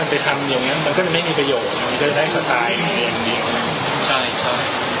วว่ามันไปทำอย่างนั้นมันก็จะไม่มีประโยชน์มันก็ได้สไตล์อย่างเดียวใช่ใช่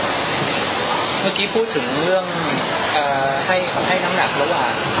เมื่อกี้พูดถึงเรื่องให้น้ำหนักระหว่า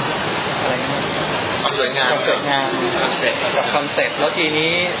งอะไรความสวยงามคอนเซ็ปต์กับคอนเซ็ปต์แล้วที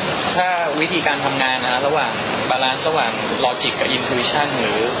นี้ถ้าวิธีการทำงานนะระหว่างบาลานซ์ระหว่างลอจิกกับอินทูอิชันห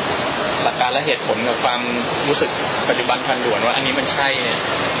รือหลักการและเหตุผลกับความรู้สึกปัจจุบันทันด่วนว่าอันนี้มันใช่เนี่ย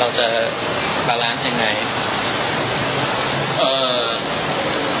เราจะบาลานซ์ยังไง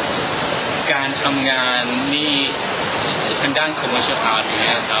การทำงานนี่ทางด้าน commercial art เ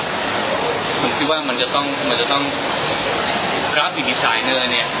นี่ยครับผมคิดว่ามันจะต้องกราฟิกดีไซเนอร์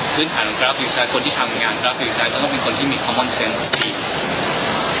เนี่ยพื้นฐานของกราฟิกดีไซน์คนที่ทำงานกราฟิกดีไซน์ต้องเป็นคนที่มี common sense ที่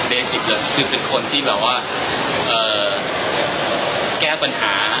เบสิกเลยคือเป็นคนที่แบบว่าแก้ปัญห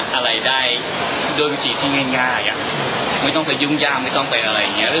าอะไรได้โดยวิธีที่ง่ายๆอ่ะไม่ต้องไปยุ่งยากไม่ต้องไปอะไรอ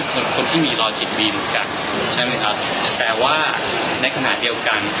ย่างเงี้ยคือคนที่มีลอจิกดีเหมือนกันใช่ไหมครับแต่ว่าในขณะเดียว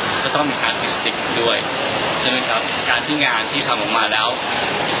กันก็ต้องมีอาร์ติสติกด้วยใช่ไหมครับการที่งานที่ทำออกมาแล้ว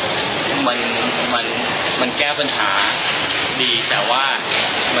มันแก้ปัญหาดีแต่ว่า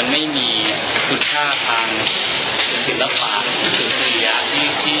มันไม่มีคุณค่าทางศิลปะศิลปะ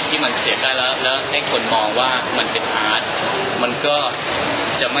ที่มันเสียได้แล้วให้คนมองว่ามันเป็นอาร์ตมันก็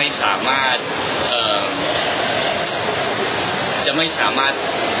จะไม่สามารถ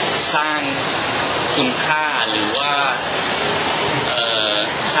สร้างคุณค่าหรือว่า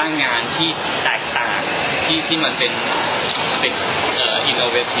สร้างงานที่แตกต่างที่มันเป็น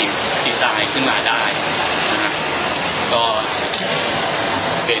innovative design ขึ้นมาได้นะฮะก็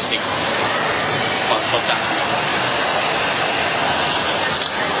เบสิกความเข้าใจ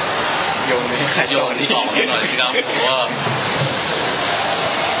โยนให้ใครโยนตอบหน่อยสิครับผมว่า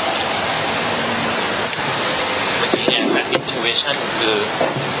เมื่อกี้เนี่ย intuition คือ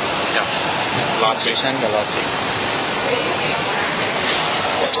กับ logic กับ logic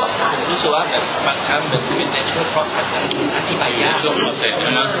ผมรู้สึกว่าแบบบางครั้งเหมือนเป็นในช่วง process อธิบายยากช่วง process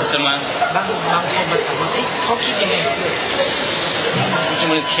ใช่ไหมบางคนมาถามว่าเขาคิดยังไง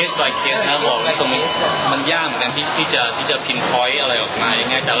มัน case by case นะบอกตรงนี้มันยากเหมือนกันที่จะ pinpoint อะไรออกมายัง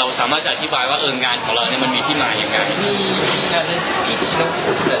ไงแต่เราสามารถจะอธิบายว่างานของเราเนี่ยมันมีที่มาอย่างไงมีงานที่เรา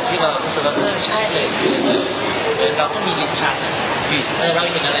พูดเลยที่เรารู้สึกว่าใช่เลยคือเราต้องมีลิ้นชักเรา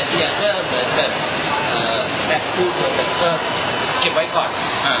เห็นอะไรที่อย่างเหมือนแบบพูดแบบก็เก็บไว้ก่อน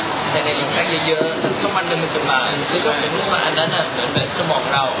ในลิ้นชักเยอะๆสักวันนึงมันจะมาคือก็เป็นว่าอันนั้นน่ะเหมือนสมอง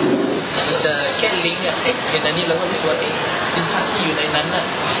เราจะแค่ลิงก์เนี่ยเห็นอันนี้แล้วก็รู้สึกว่าลิ้นชักที่อยู่ในนั้นน่ะ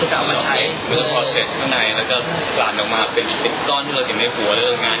จะเอามาใช้เป็น process ข้างในแล้วก็กลั่นออกมาเป็นก้อนที่เราเห็นในหัวเล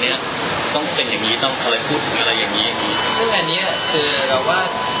ยงานเนี้ยต้องเป็นอย่างนี้ต้องอะไรพูดถึงอะไรอย่างนี้ซึ่งอันนี้คือเราว่า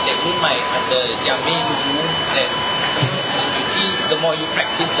เด็กรุ่นใหม่อาจจะยังไม่รู้แต่อยู่ที่ the more you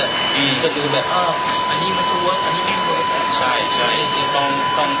practice จะดูแบบอันนี้มันจะ work อันนี้ไม่ work ใช่ต้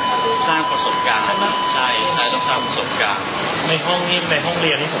องสร้างประสบการณ์ใช่ต้องสร้างประสบการณ์ในห้องเ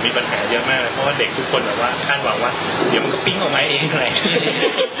รียนนี่ผมมีปัญหาเยอะมากเลยเพราะว่าเด็กทุกคนแบบว่าคาดหวังว่าเดี๋ยวมันก็ปิ๊งออกมาเองอะไร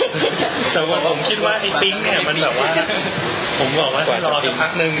แต่ว่าผมคิดว่าไอ้ปิ๊งเนี่ยมันแบบว่าผมบอกว่ารอสักพั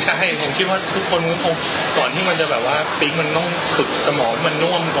กนึงใช่ผมคิดว่าทุกคนคงก่อนที่มันจะแบบว่าปิ๊งมันต้องฝึกสมองมัน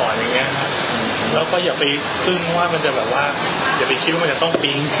น่วมก่อนอย่างเงี้ยแล้วก็อย่าไปพึ่งว่ามันจะแบบว่าอย่าไปคิดว่ามันจะต้อง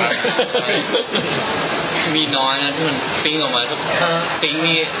ปิ๊งมีน้อยนะที่มันปิ๊งออกมาปิ๊ง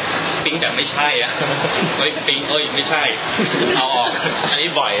นี่ปิ๊งแบบไม่ใช่อ่ะปิ๊งไม่ใช่เอาออกอันนี้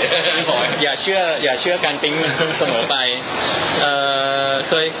บ่อยอย่าเชื่อการปิ๊งเสมอไป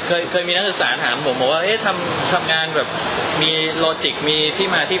เคยมีนักศึกษาถามผมบอกว่าทำงานแบบมีโลจิกมีที่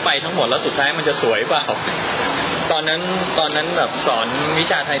มาที่ไปทั้งหมดแล้วสุดท้ายมันจะสวยเปล่าตอนนั้นแบบสอนวิ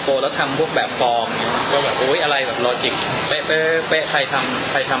ชาไทโปแล้วทำพวกแบบฟอร์มก็แบบโอ๊ยอะไรแบบลอจิกเป๊ะใคร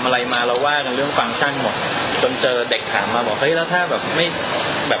ทำอะไรมาเราว่ากันเรื่องฟังก์ชันหมดจนเจอเด็กถามมาบอกเฮ้ยแล้วถ้าแบบไม่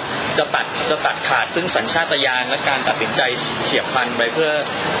แบบจะตัดขาดซึ่งสัญชาตญาณและการตัดสินใจเฉียบพลันไปเพื่อ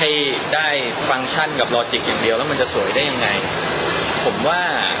ให้ได้ฟังก์ชันกับลอจิกอย่างเดียวแล้วมันจะสวยได้ยังไงผมว่า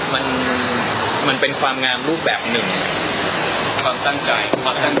มันเป็นความงามรูปแบบหนึ่งความตั้งใจ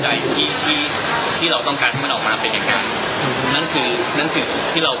ที่เราต้องการให้มันออกมาเป็นอย่างนั้นนั่นคือ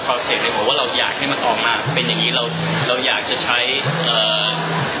ที่เรา process เลยผมว่าเราอยากให้มันออกมาเป็นอย่างนี้เราอยากจะใช้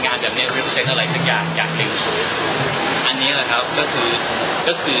งานแบบนี้ represent อะไรสักอย่างหนึ่งอันนี้แหละครับก็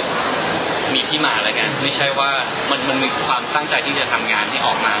คือมีที่มาแล้วกันไม่ใช่ว่ามันมีความตั้งใจที่จะทำงานให้อ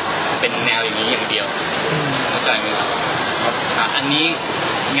อกมาเป็นแนวอย่างนี้อย่างเดียวเข้าใจไหมครับ อันนี้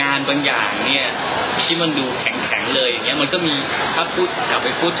งานบางอย่างเนี่ยที่มันดูแข็งๆเลยอย่างเงี้ยมันก็มีถ้าพูดกลับไป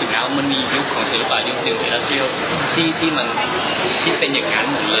พูดถึงแล้วมันมียุคของศิลปะยุคหนึ่งรัสเซียที่มันที่เป็นอย่างนั้น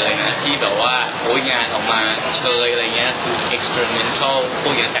หมดเลยนะที่แบบว่าโอ้ยงานออกมาเชยอะไรเงี้ยคือ experimental พ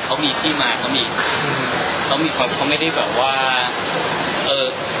วกอย่างแต่เขามีที่มาเขามีความเขาไม่ได้แบบว่า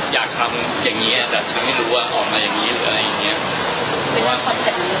อยากทำอย่างนี้แต่ฉันไม่รู้ว่าออกมาอย่างนี้หรืออะไรอย่างเงี้ยเพราะว่าคอนเ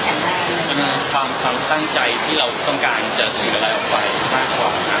ซ็ปต์มันแข็งแรงความตั้งใจที่เราต้องการจะสื่ออะไรออกไปมากกว่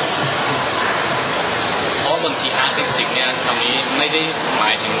านะเพราะบางทีอาร์ติสติกเนี่ยคำนี้ไม่ได้หม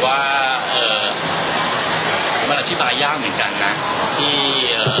ายถึงว่ามันอธิบายยากเหมือนกันนะ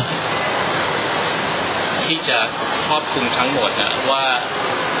ที่จะครอบคลุมทั้งหมดนะว่า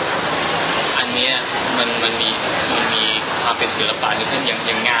อันเนี้ยมันมีความเป็นศิลปะนี่คืออ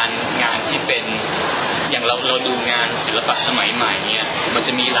ย่างงานที่เป็นอย่างเราดูงานศิลปะสมัยใหม่เนี่ยมันจ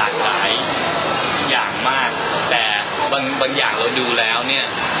ะมีหลากหลายอย่างมากแต่บางอย่างเราดูแล้วเนี่ย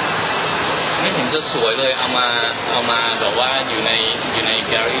ไม่เห็นจะสวยเลยเอามาแบบว่าอยู่ใน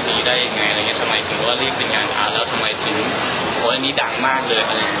แกลเลอรี่นี้ได้ยังไงอะไรเงี้ยทำไมถึงว่าเรียกเป็นงานอาร์ตแล้วทำไมถึงโอ้อันนี้ดังมากเลย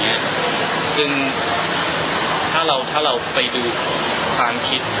อะไรเงี้ยซึ่งถ้าเราไปดูความ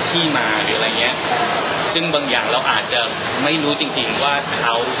คิดที่มาหรืออะไรเงี้ยซึ่งบางอย่างเราอาจจะไม่รู้จริงๆว่าเข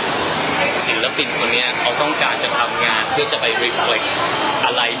าศิลปินคนนี้เขาต้องการจะทำงานเพื่อจะไป reflect อ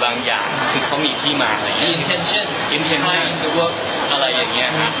ะไรบางอย่างคือเขามีที่มาอะไรเงี้ย intention คือว่าอะไรอย่างเงี้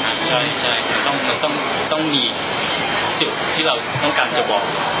ยใช่ต้องมีจุดที่เราต้องการจะบอก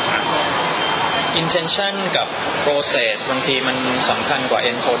intention กับ process บางทีมันสำคัญกว่า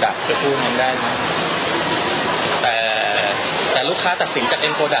end product จะพูดมันได้ไหมแต่ลูกค้าตัดสินจาก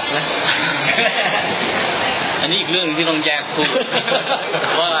end product นะ อันนี้อีกเรื่องที่ต้องแยกพูด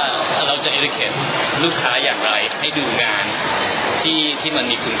ว่าเราจะ educate ลูกค้าอย่างไรให้ดูงานที่มัน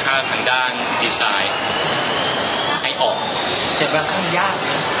มีคุณค่าทางด้านดีไซน์ให้ออกแต่บางครั้งยาก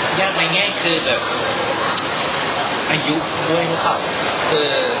ในแง่คือแบบอายุด้วยหรือเปล่าคือ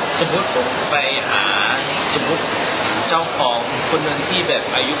สมมติผมไปหาสมมติเจ้าของคนหนึ่งที่แบบ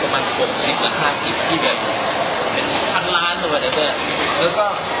อายุประมาณ60 หรือ 50ที่แบบเป็นพันล้านหรืออะไรแบบแล้วก็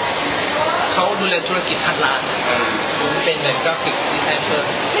เขาดูแลธุรกิจพันล้านผมเป็นแบบกราฟิกดีไซเนอร์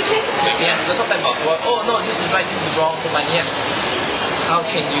แบบนี้แล้วก็ไปบอกว่าโอ้ no this is right this is wrong ประมาณนี้ how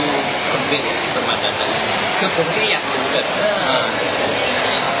can you convince ประมาณนั้นคือผมที่อยากรู้แบบ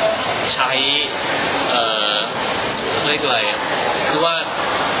ใช้เรียกอะไรคือว่า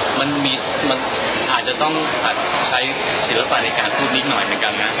มันอาจจะต้องใช้ศิลปะในการพูดนิดหน่อยเหมือนกั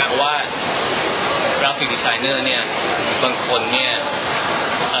นนะเพราะว่ากราฟิกดีไซเนอร์เนี่ยบางคนเนี่ย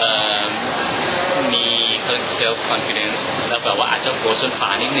มีself confidence แล้วแบบว่าอาจจะโผล่ชนฝา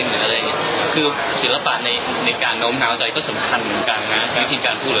นิดนึงหรืออะไรคือศิลปะในการโน้มน้าวใจก็สำคัญเหมือนกันนะวิธีก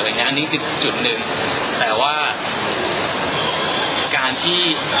ารพูดหรืออะไรเงี้ยอันนี้คือจุดหนึ่งแต่ว่าการ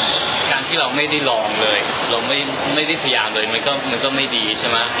ที่เราไม่ได้ลองเลยเราไม่ได้พยายามเลยมันก็ไม่ดีใช่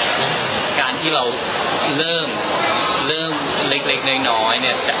ไหมการที่เราเริ่มเล็กๆน้อยๆเ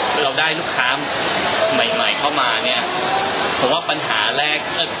นี่ยเราได้ลูกค้าใหม่ๆเข้ามาเนี่ยผมว่าปัญหา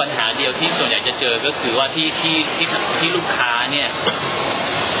เดียวที่ส่วนใหญ่จะเจอก็คือว่าที่ลูกค้าเนี่ย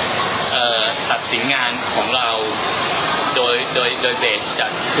ตัดสินงานของเราโดยเบสจา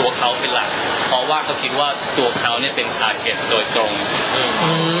กตัวเขาเป็นหลักเพราะว่าเขาคิดว่าตัวเขาเนี่ยเป็น target โดยตรง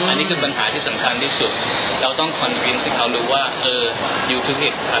อันนี้คือปัญหาที่สำคัญที่สุดเราต้อง convince ให้เขารู้ว่ายูธุรกิ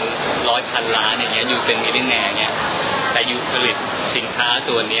จ100,000 ล้านอย่างเงี้ยยูเป็นมิลลิเนียร์เนี่ยแต่ยูผลิตสินค้า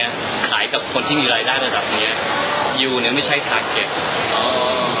ตัวเนี้ยขายกับคนที่มีรายได้ระดับเนี้ยยูเนี่ยไม่ใช่ target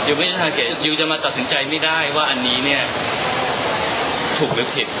ยูไม่ใช่ target ยูจะมาตัดสินใจไม่ได้ว่าอันนี้เนี่ยถูกหรือ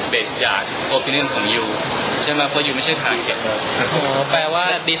ผิดเบสจาก opinion ของยูใช่ไหมเพราะยูไม่ใช่ target แปลว่า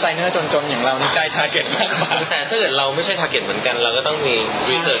ดีไซเนอร์จนๆอย่างเรานี่ใกล้ target มากกว่าแต่ถ้าเกิดเราไม่ใช่ target เหมือนกันเราก็ต้องมี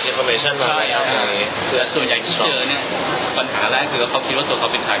research information มาคือส่วนใหญ่ที่เจอเนี่ยปัญหาแรกคือเขาคิดว่าตัวเขา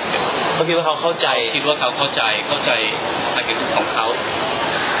เป็น target เขาคิดว่าเขาเข้าใจtarget ของเขา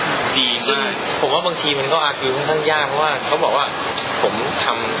ดีมากผมว่าบางทีมันก็อาร์กิวค่อนข้างยากเพราะว่าเขาบอกว่าผมท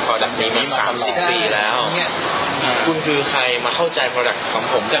ำ product นี้มา30 ปีแล้วคุณคือใครมาเข้าใจ product ของ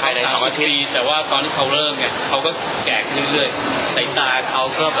ผมภายใน2 อาทิตย์แต่ว่าตอนที่เขาเริ่มเนี่ยเขาก็แก่ขึ้นเรื่อยๆสายตาเขา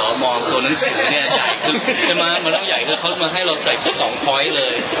ก็แบบว่ามองตัวหนังสือเนี่ยใหญ่ขึ้นใช่ไหมมันต้องใหญ่ขึ้นเขามาให้เราใส่2 point เล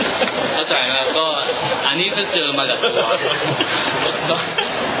ยเข้าใจไหมก็อันนี้ก็เจอมากับตัว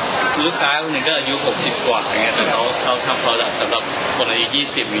ลูกค้าคนหนึ่งก็อายุ60 กว่าอย่างเงี้ยแต่เขาทำ product สำหรับคนอายุ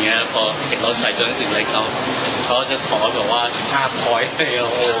20อย่างเงี้ยพอเห็นเราใส่ตัวหนังสืออะไรเขาจะขอแบบว่า15 point เลยโอ้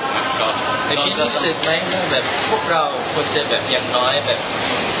โหก็พี่รู้สึกไหมแบบพวกเราควรจะแบบอย่างน้อยแบบ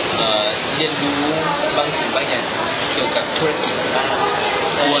เรียนรู้บางสิ่งบางอย่างเกี่ยวกับธุรกิจบ้าง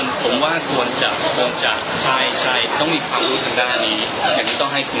ผมว่าควรจะใช่ต้องมีความรู้ทางด้านนี้อย่างที่ต้อ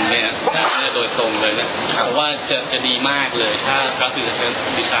งให้คุณเนี่ยโดยตรงเลยนะเพราะว่าจะดีมากเลยถ้ากราฟิก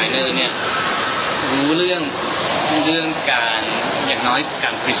ดีไซเนอร์เนี่ยรู้เรื่องการอย่างน้อยกา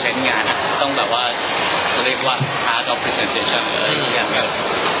รพรีเซนต์งานต้องแบบว่าเรียกว่า art of presentation อะไรอย่างเงี้ย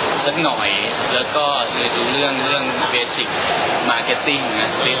สักหน่อยแล้วก็ดูเรื่องเบสิกมาร์เก็ตติ้งนะ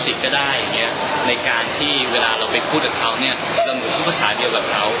เบสิกก็ได้อย่างเงี้ยในการที่เวลาเราไปพูดกับเขาเนี่ยเราพูดภาษาเดียวกับ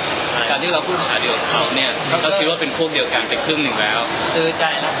เขาการที่เราพูดภาษาเดียวกับเขาเนี่ยเราคิดว่าเป็นพวกเดียวกันไปครึ่งหนึ่งแล้วซื้อใจ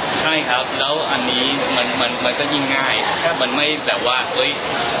แล้วใช่ครับแล้วอันนี้มันก็ยิ่งง่ายมันไม่แบบว่าเฮ้ย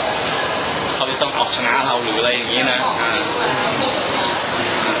เขาจะต้องออกชนะเราหรืออะไรอย่างนี้นะ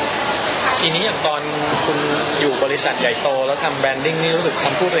ทีนี้อย่างตอนคุณอยู่บริษัทใหญ่โตแล้วทำแบรนดิ้งนี่รู้สึกค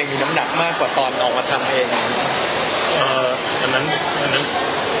ำพูดตัวเองมีน้ำหนักมากกว่าตอนออกมาทำเองอัน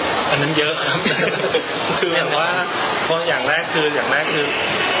นั้นเยอะครับคือแบบว่าเพราะอย่างแรกคือ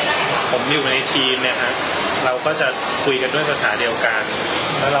ผมอยู่ในทีมเนี่ยฮะเราก็จะคุยกันด้วยภาษาเดียวกัน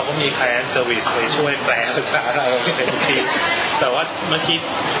แล้วเราก็มี client service ไปช่วยแปลภาษาเราเป็นทุกทีแต่ว่าเมื่อกี้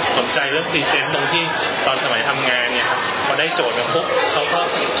สนใจเรื่องพรีเซนต์ตรงที่ตอนสมัยทำงานเนี่ยครับพอได้โจทย์มาปุ๊บเขาก็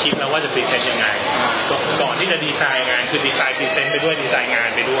คิดแล้วว่าจะพรีเซนต์ยังไงก่อนที่จะดีไซน์งานคือดีไซน์พรีเซนต์ไปด้วยดีไซน์งาน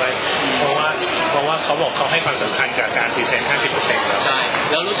ไปด้วยเพราะว่าเขาบอกเขาให้ความสำคัญกับการพรีเซนต์ 50% แล้วใช่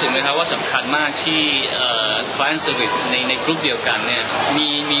แล้วรู้สึกไหมครับว่าสำคัญมากที่client service ในกลุ่มเดียวกันเนี่ย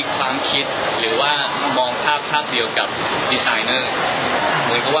มีความคิดหรือว่ามองภาพเดียวกับดีไซเนอร์เห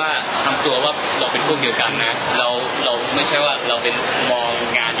มือนกับว่าทำตัวว่าเราเป็นพวกเดียวกันนะเราไม่ใช่ว่าเราเป็นมอง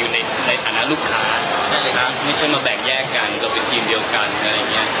งานอยู่ในฐานะลูกค้านะไม่ใช่มาแบ่งแยกกันเราเป็นทีมเดียวกันอะไร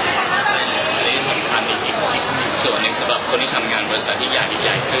เงี้ยอันนี้สำคัญอีกส่วนหนึ่งสำหรับคนที่ทำงานบริษัทที่ให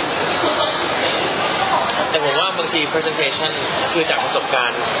ญ่ขึ้นแต่ผมว่าบางที presentation คือจากประสบการ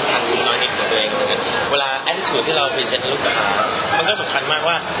ณ์ทางน้อยนิดของตัวเองเหมือนกันเวลา attitude ที่เรา present ลูกค้ามันก็สำคัญมาก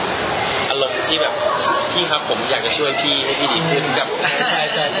ว่าอารมณ์ที่แบบพี่ครับผมอยากจะช่วยพี่ให้พี่ดีขึ้นกับ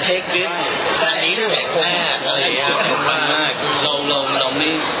take this อันนี้แจกแรกอะไรอย่างเงี้ยสำคัญมากเรา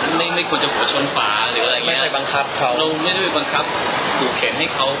ไม่ควรจะหัวชนฝาหรืออะไรเงี้ยไม่ไปบังคับเขาเราไม่ได้ไปบังคับขู่เข็นให้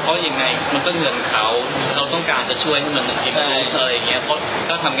เขาเพราะยังไงมันก็เงินเขาเราต้องการจะช่วยให้มันอิมพรูฟอะไรอย่างเงี้ยเพราะ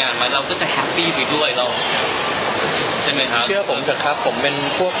ถ้าทำงานมาเราก็จะแฮปปี้ไปด้วยเราใช่ไหมครับเชื่อผมเถอะครับผมเป็น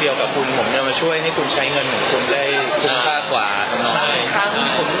พวกเดียวกับคุณผมจะมาช่วยให้คุณใช้เงินของคุณได้คุ้มค่ากว่าใช่ครั้ง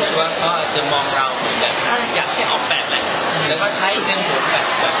ผมรู้สึกว่าเขาจะมองเราแบบอยากให้ออกแบบแหละแล้วก็ใช้เงินผมแบบ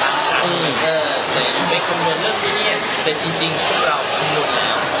ต่างๆแต่ไปคำนวณเรื่องนี้แต่จริงๆพวกเราคำนวณแล้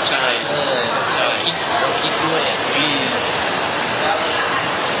วใช่เราคิดด้วย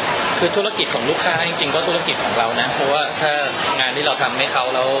คือธุรกิจของลูกค้าจริงๆก็ธุรกิจของเรานะเพราะว่าถ้างานที่เราทำให้เขา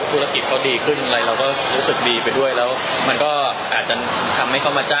แล้วธุรกิจเขาดีขึ้นอะไรเราก็รู้สึกดีไปด้วยแล้วมันก็อาจจะทำให้เข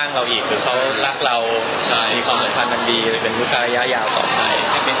ามาจ้างเราอีกหรือเขารักเรามีความสัมพันธ์มันดีเป็นลูกค้าระยะยาวต่อไป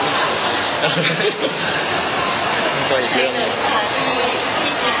เป็นผู้ชายก็อีกเรื่องนึง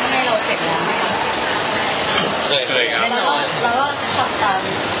ที่คิดให้เราเสร็จแล้วเคยครับแล้วก็ทำตาม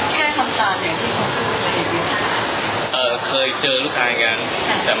แค่ทำตามอย่างที่เขาพูดเลยเคยเจอลูกค้ากัน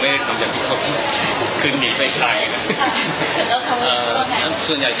แต่ไม่ได้ทำอย่างที่เขาพูดคือหนีไปไกล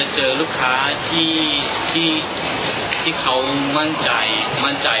ส่วนใหญ่จะเจอลูกค้าที่เขามั่น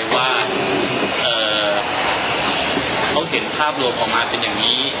ใจว่าเขาเห็นภาพรวมออกมาเป็นอย่าง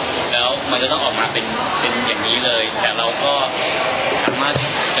นี้แล้วมันจะต้องออกมาเป็นอย่างนี้เลยแต่เราก็สามารถ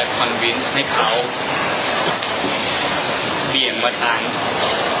จะคอนวินส์ให้เขาเบี่ยงมาทาง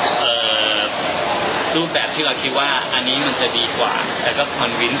รูปแบบที่เราคิดว่าอันนี้มันจะดีกว่าแต่ก็คอ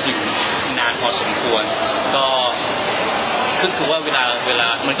นวินส์อยู่นานพอสมควรก็คือว่าเวลา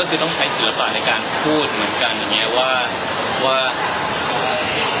มันก็คือต้องใช้ศิลปะในการพูดเหมือนกันอย่างเงี้ยว่า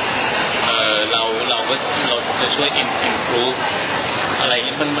เราจะช่วย improve อะไรอย่างเ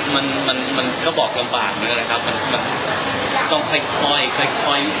งี้ยมันก็บอกลำบากนะครับมันต้องค่อ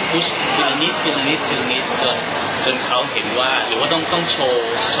ยพุชทีละนิดจนเขาเห็นว่าหรือว่าต้องโช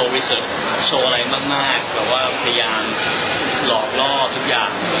ว์รีเสิร์ชโชว์อะไรมากๆแบบว่าพยายามหลอกล่อทุกอย่าง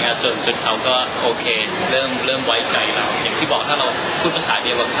นะครับจนเขาก็โอเคเริ่มไว้ใจเราอย่างที่บอกถ้าเราพูดภาษาเ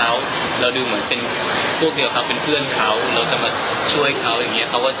ดียวกับเขาเราดูเหมือนเป็นพวกเดียวเขาเป็นเพื่อนเขาเราจะมาช่วยเขาอย่างเงี้ย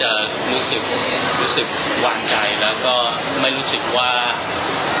เขาก็จะรู้สึกวางใจแล้วก็ไม่รู้สึกว่า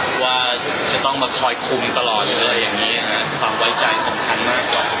จะต้องมาคอยคุมตลอดเลยอย่างนี้ฮะความไว้ใจสำคัญมาก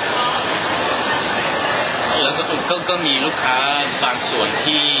กว่าแล้วก็ ก็มีลูกค้าบางส่วน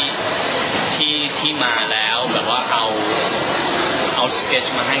ที่มาแล้วแบบว่าเอาสเก็ต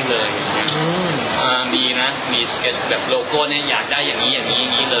มาให้เลยมีนะมีสเก็ตแบบโลโก้เนี่ยอยากได้อย่าง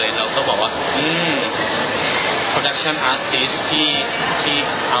นี้เลยเราก็บอกว่าproduction artist ที่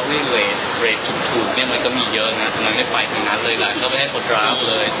hourly rate ถูกๆเนี่ยมันก็มีเยอะนะทำไมไม่ไปทางนั้นเลยล่ะก็ไม่ให้คนดราฟ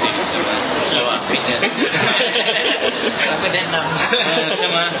เลยสิใช่ไหมใช่ป่ะพี่เนี่ยเราก็แนะนำใช่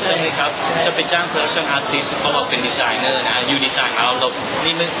ไหมครับจะไปจ้าง production artist เพราะเราเป็นดีไซเนอร์นะยูดีไซน์เร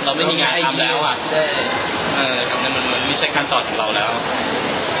าไม่มีงานทำแล้วอ่ะมันไม่ใช่ขั้นตอนของเราแล้ว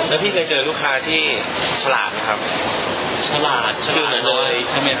แล้วพี่เคยเจอลูกค้าที่ฉลาดไหมครับฉลาดเลย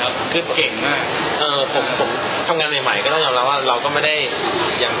ใช่ไหมครับคือเก่งมากผมทำงานใหม่ๆก็ต้องยอมรับว่าเราก็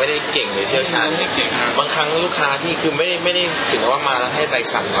ยังไม่ได้เก่งหรือเชี่ยวชาญบางครั้งลูกค้าที่คือไม่ได้ถึงว่ามาแล้วให้ใบ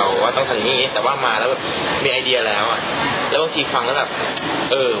สั่งเราว่าต้องทำอย่างนี้แต่ว่ามาแล้วมีไอเดียแล้วอ่ะแล้วบางทีฟังแล้วแบบ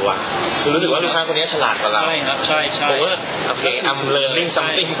ว่ะคือรู้สึกว่าลูกค้าคนนี้ฉลาดกว่าเราใช่ครับใช่ผมว่าโอเค I'm learning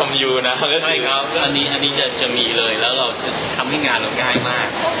something from you นะใช่ครับอันนี้จะมีเลยแล้วเราจะทำให้งานเราง่ายมาก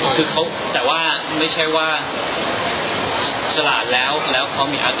คือเขาแต่ว่าไม่ใช่ว่าฉลาดแล้วเขา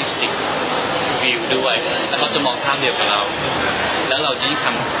มี artistic view ด้วยแล้วเขาจะมองภาพเดียวกับเราแล้วเราจะยิ่ง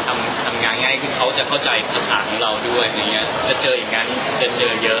ทำงานง่ายขึ้นเขาจะเข้าใจภาษาของเราด้วยอย่างเงี้ยจะเจออย่างนั้นจะเจ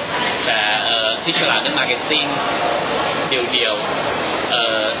อเยอะแต่ที่ฉลาดเรื่อง marketing เดียว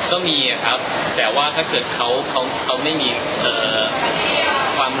ก็มีครับแต่ว่าถ้าเกิดเขาไม่มี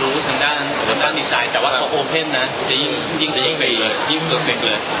ความรู้ทางด้านดีไซน์แต่ว่าเขาโอเพนนะจะยิ่งperfectเลยยิ่งperfectเ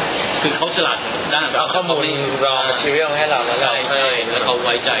ลยคือเขาฉลาดด้านเอาข้อมูลรอ material ให้เราแล้วใช่แล้วเขาไ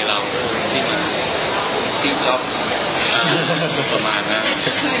ว้ใจเราที่มาสตีฟจ็อบส์ประมาณนั้น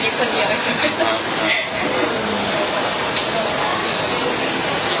มีคนเดียว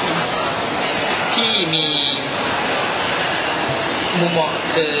ที่มีมุมมอง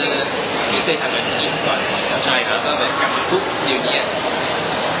คือที่เคยทำแบบนี้ก่อนใช่ครับก็แบบกลับมาปุ๊บเดี๋ยวนี้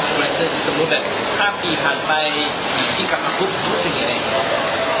สมมติแบบ5 ปีผ่านไปที่กลับมาปุ๊บรู้สึกยังไง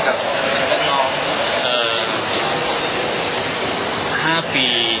กับน้อง5 ปี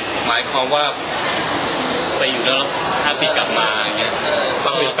หมายความว่าไปอยู่แล้ว5 ปีกลับมาอย่างเงี้ยต้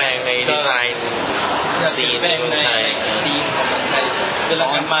องเปลี่ยนแปลงในดีไซน์ซีนในซีนของไทยเวลา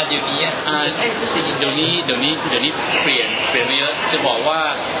กลับมาเดี๋ยวนี้เดี๋ยวนี้เปลี่ยนไปเยอะจะบอกว่า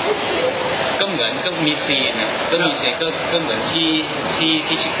ก็เหมือนก็มีซีนนะก็มีซีนก็เหมือนที่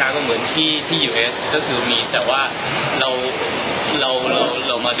ชิคาโกเหมือนที่ US ก็คือมีแต่ว่าเร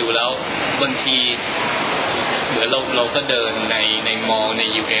ามาดูแล้วบางทีเหมือนเราก็เดินในมอลล์ใน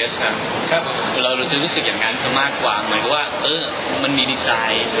US ครับเราจะรู้สึกอย่างนั้นซะมากกว่าเหมือนว่ามันมีดีไซ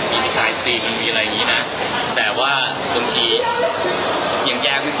น์ซีนมันมีอะไรอย่างนี้นะแต่ว่าบางทียังแย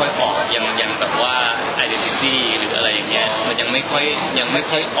กไม่ค่อยออกยังแบบว่า identity หรืออะไรอย่างเงี้ยมันยังไม่ค่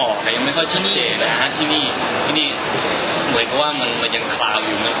อยออกยังไม่ค่อยชัดเจนนะฮะที่นี่เหมือนกับว่ามันยังคลาวอ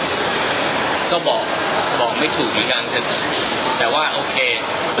ยู่นะก็บอกไม่ถูกเหมือนกันแต่ว่าโอเค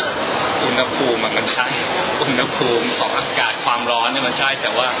อุณหภูมิมันใช่อุณหภูมิของอากาศความร้อนเนี่ยมันใช่แต่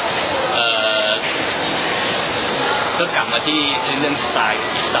ว่าก็กลับมาที่เรื่องสไตล์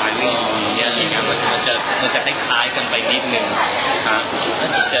เนี่ยมันจะคล้ายๆกันไปนิดนึง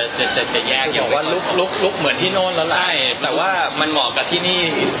จะแยกอย่างว่าลุกเหมือนที่โน่นแล้วล่ะแต่ว่ามันเหมาะกับที่นี่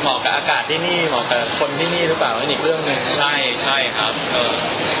เหมาะกับอากาศที่นี่เหมาะกับคนที่นี่หรือเปล่าอีกเรื่องนึงใช่ครับ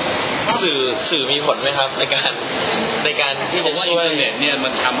สื่อมีผลไหมครับในการที่จะช่วยอินเทอร์เน็ตเนี่ยมั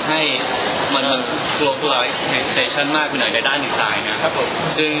นทำให้มัน globalization มากไปหน่อยในด้านดีไซน์นะครับผม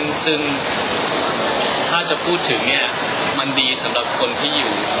ซึ่งถ้าจะพูดถึงเนี่ยมันดีสำหรับคนที่อ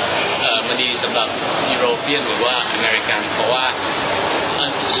ยู่มันดีสำหรับยุโรเปียนหรือว่าอเมริกันเพราะว่า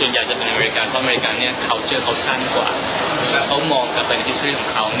ส่วนใหญ่จะเป็นอเมริกันเพราะอเมริกันเนี่ย culture เขาสั้นกว่าเขามองกลับไปใน history ของ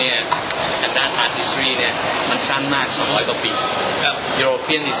เขาเนี่ยทางด้าน art history เนี่ยมันสั้นมาก200 กว่าปียุโรเ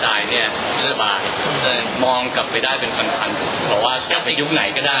ปียนดีไซน์เนี่ยสบายมองกลับไปได้เป็นพันๆเพราะว่ากลับไปยุคไหน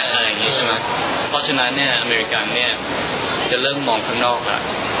ก็ได้อะไรอย่างนี้ใช่ไหมเพราะฉะนั้นเนี่ยอเมริกันเนี่ยจะเริ่มมองข้างนอกละ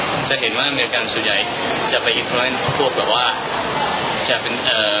จะเห็นว่าอเมริกันส่วนใหญ่จะไปอินฟลูเอนซ์พวกแบบว่าจะเป็น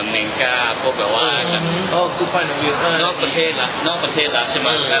เมกาพวกแบบว่าคือพอยต์ออฟวิวนอกประเทศละใช่ไหม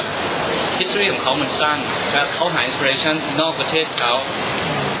ครับ history ของเขามันสั้นเขาหา inspiration นอกประเทศเขา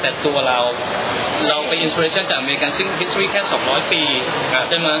แต่ตัวเราไป inspiration จากอเมริกันซึ่ง history แค่200 ปี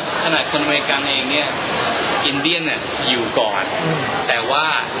ใช่ไหมขนาดคนอเมริกันเองเนี่ยอินเดียนเนี่ยอยู่ก่อนแต่ว่า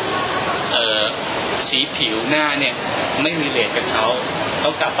สีผิวหน้าเนี่ยไม่มีเลทกับเขา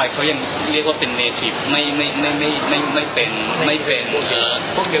กลับไปเขายังเรียกว่าเป็น native ไม่เป็นพว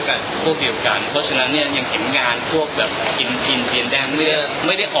กเดียวกันเพราะฉะนั้นเนี่ยยังเห็นงานพวกแบบอินเดียนแดงไ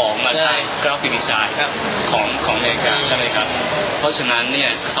ม่ได้ออกมาในกราฟิกดีไซน์ของอเมริกาใช่ไหมครับเพราะฉะนั้นเนี่ย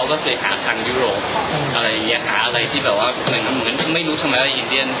เขาก็เลยหาทางยุโรปอะไรอย่างเงี้ยหาอะไรที่แบบว่าเหมือนไม่รู้ทำไมว่าอิน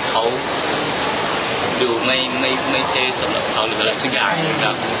เดียนเขาดูไม่เท่สำหรับเขาหรืออะไรสักอย่างนะค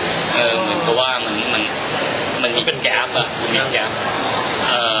รับเหมือนกับว่ามันมีเป็นแกปอะมีแกป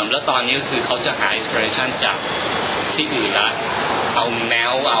แล้วตอนนี้ก็คือเขาจะหาอินสปิเรชันจากที่อื่นละเอาแม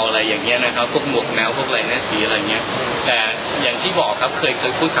วเอาอะไรอย่างเงี้ยนะครับพวกหมวกแมวพวกอะไรเนี่ยสีอะไรเงี้ยแต่อย่างที่บอกครับเคย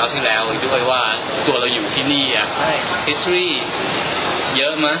พูดคราวที่แล้วด้วยว่าตัวเราอยู่ที่นี่อ่ะ history เยอ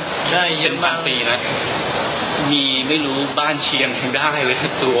ะมั้ยใช่เป็นพันปีนะมีไม่รู้บ้านเชียงยังได้เลย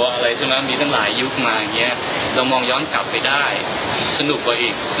ตัวอะไรใช่ไหมมีตั้งหลายยุคมาอย่างเงี้ยเรามองย้อนกลับไปได้สนุกกว่าอี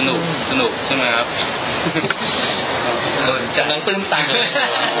กสนุกใช่ไหมครับมันตื้นตันเลย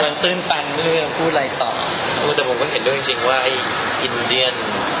มันตื้นตันไม่รู้จะพูดอะไรต่อแต่ผมก็เห็นด้วยจริงๆว่าไอ้อินเดียน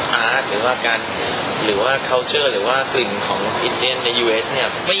อาร์ตหรือว่า culture หรือว่ากลิ่นของอินเดียนใน US เนี่ย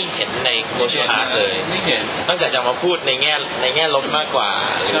ไม่เห็นใน commercial art เลยไม่เห็นนอกจากจะมาพูดในแง่ลบมากกว่า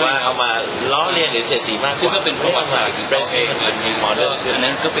หรือว่าเอามาล้อเลียนหรือเสียดสีมากกว่าซึ่งก็เป็นประวัติศาสตร์ express เองเป็น modern อัน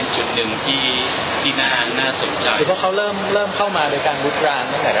นั้นก็เป็นจุดหนึ่งที่น่าสนใจคือเพราะเขาเริ่มเข้ามาโดยการลุกราน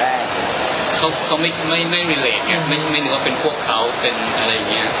ตั้งแต่แรกเขาไม่relate ไงไม่นึกว่าเป็นพวกเขาเป็นอะไรอย่า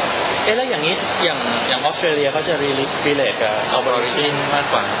งเงี้ยแล้วอย่างนี้อย่างออสเตรเลียเขาจะrelate กับ origin มาก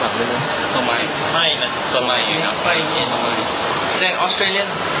กว่าแบบไม่รู้ทำไมไม่นะทำไมครับไม่เนี่ยแต่ออสเตรเลียน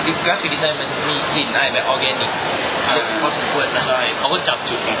กราฟิกดีไซน์มันมีกลิ่นอายแบบออร์แกนิกพอสมควรนะใช่เขาก็จับ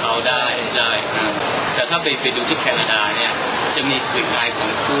จุดของเขาได้แต่ถ้าไปดูที่แคนาดาเนี่ยจะมีกลิ่นอายของ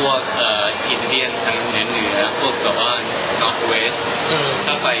พวกอินเดียนทางเหนือพวกแบบว่า North West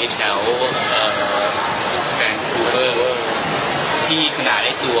ถ้าไปแถวแวนคูเวอร์ที่ขนาดไ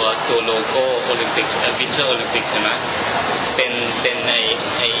ด้ตัวโลโก้โอลิมปิกวินเทอร์โอลิมปิกใช่ไหมเป็นใน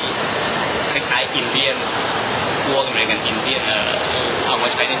คล้ายๆอินเดียนพวกอเมริกันอินเดียนเอามา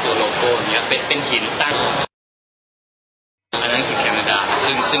ใช้ในตัวโลโก้เนี้ยเป็นหินตั้งอันนั้นคือแคนาดา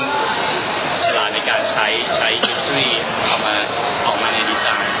ซึ่งฉลาดในการใช้ history ออกมาในดีไซ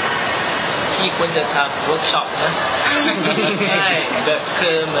น์ที่ควรจะทำเวิร์กช็อปนะใช่แบบคื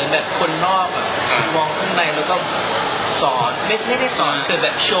อเหมือนแบบคนนอกมองข้างในแล้วก็สอนไม่ได้สอนคือแบ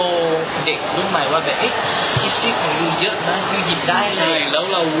บโชว์เด็กรุ่นใหม่ว่าแบบhistory ของยูเยอะนะยูหยิบได้เลยแล้ว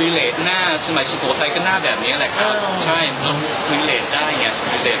เรา relate หน้าสมัยสุโขทัยก็หน้าแบบนี้แหละครับใช่เรา relate ได้ไง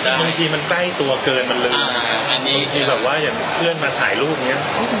relate ได้บางทีมันใกล้ตัวเกินมันลืมอันนี้มีแบบว่าอย่างเพื่อนมาถ่ายรูปเนี้ย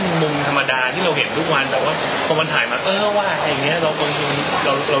มุมธรรมดาที่เราเห็นทุกวันแต่ว่าพอมันถ่ายมาว่าอย่างเงี้ยเราบางที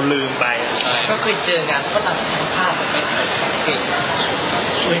เราลืมไปก็เคยเจองานฝรั่งช่างภาพแบบไม่เคยสังเกต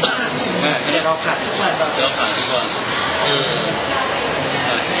สวยมากเราผ่านทุกวัน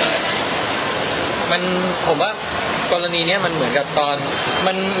มันผมว่ากรณีนี้มันเหมือนกับตอน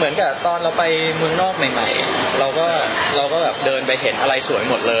เราไปเมืองนอกใหม่ๆเราก็แบบเดินไปเห็นอะไรสวย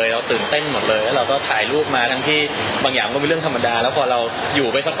หมดเลยเราตื่นเต้นหมดเลยแล้วเราก็ถ่ายรูปมาทั้งที่บางอย่างก็เป็นเรื่องธรรมดาแล้วพอเราอยู่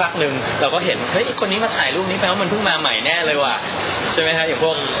ไปสักพักนึงเราก็เห็นเฮ้ยคนนี้มาถ่ายรูปนี้แปลว่ามันเพิ่งมาใหม่แน่เลยว่ะใช่ไหมฮะอย่างพ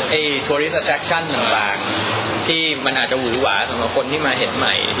วกtourist attraction ต่างๆที่มันอาจจะหวือหวาสำหรับคนที่มาเห็นให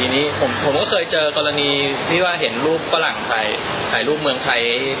ม่ทีนี้ผมก็เคยเจอกรณีที่ว่าเห็นรูปฝรั่งถ่ายรูปเมืองไทย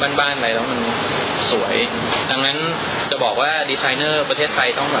บ้านๆอะไรแล้วมันสวยดังนั้นจะบอกว่าดีไซเนอร์ประเทศไทย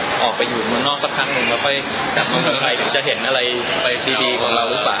ต้องแบบออกไปอยู่เมืองนอกสักครั้งนึงแล้วค่อยกลับมาเมืองไทยถึงจะเห็นอะไรไปดีๆของเรา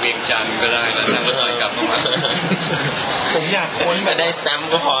หรือเปล่าเวียงจันทร์ก็ได้แล้วนั่งรถไฟกลับมาผมอยากค้นไปได้สแตมป์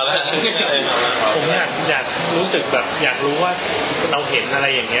ก็พอแล้วผมอยากรู้สึกแบบอยากรู้ว่าเราเห็นอะไร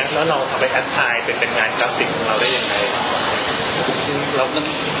อย่างเงี้ยแล้วเราเอาไปแอพพลายเป็นงานกราฟิกของเราได้ยังไงเรา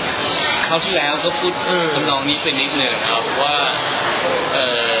คราวที่แล้วก็พูดทำนองนี้ไปนิดนึงครับว่า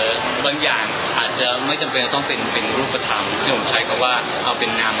บางอย่างอาจจะไม่จำเป็นต้องเป็นรูปธรรมที่ผมใช้คำว่าเอาเป็น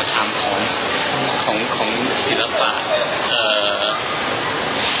นามธรรมของศิลปะ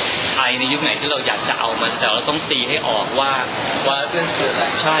ไทยในยุคไหนที่เราอยากจะเอามาแต่เราต้องตีให้ออกว่าเรื่องคืออะไร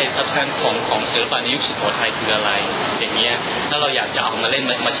ใช่ซับซ้อนของศิลปะในยุคสุโขทัยคืออะไรอย่างเงี้ยถ้าเราอยากจะเอามาเล่น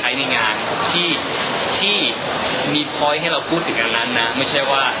มาใช้ในงานที่มีพอยต์ให้เราพูดถึงอันนั้นนะไม่ใช่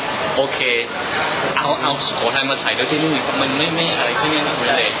ว่าโอเคเอาสุโขทัยมาใส่ด้วยที่นี่มันไม่อะไรที่นี่มัน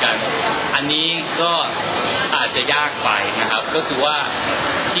เรทกันอันนี้ก็อาจจะยากไปนะครับก็คือว่า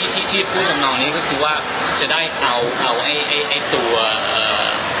ที่พูดทำนองนี้ก็คือว่าจะได้เอาไอ้ตัว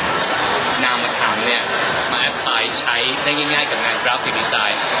นามธรรมเนี่ยมาแอพพลายใช้ได้ง่ายๆกับงานกราฟิกดีไซ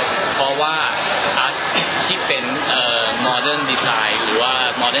น์เพราะว่าอาร์ตที่เป็น modern design หรือว่า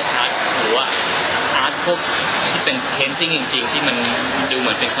modern art หรือว่าอาร์ตพวกที่เป็น painting จริงๆที่มันดูเห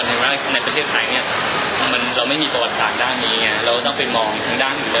มือนเป็น contemporary ในประเทศไทยเนี่ยเราไม่มีประวัติศาสตร์ด้านนี้ไงเราต้องไปมองทางด้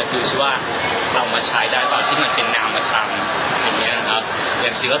านอื่นแล้วดูซิว่าเรามาใช้ได้ป่ะที่มันเป็นนามธรรมอย่างเงี้ยครับอย่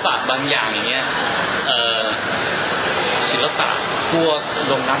างศิลปะบางอย่างอย่างเงี้ยศิลปะพวก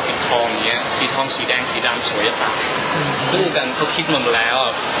ลงน้ำปิดทองอย่างเงี้ยสีทองสีแดงสีดำสวยป่ะคู่กันเขาคิดมาแล้ว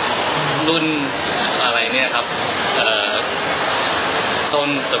รุ่นอะไรเนี่ยครับต้น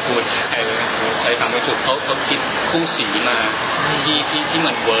ตระกูลไทยใช้คำไม่ถูกเขาคิดคู่สีมาที่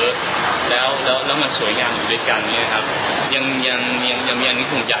มันเวิร์กแล้วมันสวยงามอยู่ด้วยกันเนี่ยครับยังมีอันนี้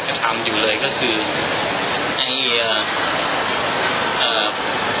ผมอยากจะทำอยู่เลยก็คือไอ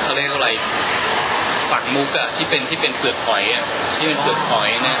เขาเรียกว่าอะไรฝักมุกอะที่เป็นเปลือกหอยอะที่เป็นเปลือกหอย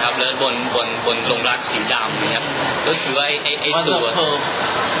นะครับแล้วบนลงรักสีดำเนี่ยก็คือไอตัว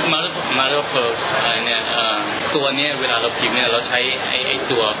มาร์เพลอะไรเนี่ยตัวเนี้ยเวลาเราพิมพ์เนี่ยเราใช้ไอ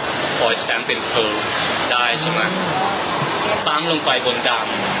ตัวฟอยล์สแตมป์เป็นเพลได้ใช่ไหมปั๊มลงไปบนด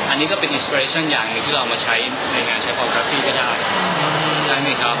ำอันนี้ก็เป็นอินสปิเรชันอย่างหนึ่งที่เรามาใช้ในงานใช้ฟอร์กราฟีก็ได้ใช่ไหม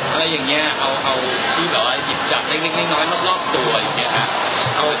ครับแล้วอย่างเงี้ยเอาที่แบบว่าหยิบจับเล็กๆน้อยๆรอบๆตัวอย่างเงี้ย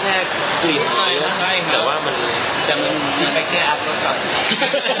เอาแค่กลิ่นใช่แต่ว่ามันไปแค่อัพก็กลับ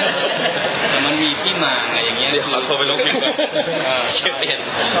แต่มันมีที่มาไงอย่างเงี้ยเดี๋ยวเขาโทรไปลงพิมพ์ก่อนเก็บเอง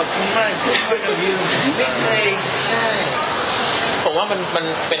ขอบคุณมากที่ช่วยกันยืมไม่เคยใช่ผมว่ามัน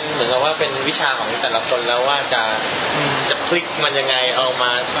เป็นเหมือนกับว่าเป็นวิชาของแต่ละคนแล้วว่าจะพลิกมันยังไงเอาม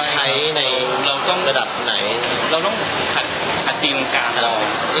าใช้ในเราต้องระดับไหนเราต้องหัดตีลังกาเรา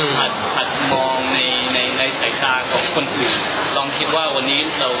หัดมองในสายตาของคนอื่นลองคิดว่าวันนี้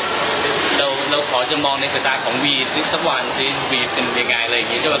เราขอจะมองในสายตาของวีสักวันซิวีเป็นยังไงอะไรอย่า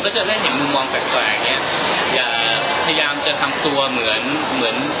งนี้ใช่ไหมก็จะได้เห็นมุมมองแปลกๆเนี้ยอย่าพยายามจะทำตัวเหมื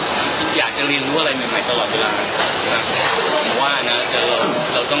อนอยากจะเรียนรู้อะไรใหม่ๆตลอดเวลาผมว่านะ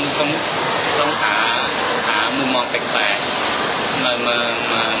เราต้องหามุมมองแปลกๆมา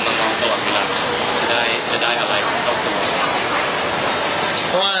มองตลอดเวลาจะได้อะไรของเราเ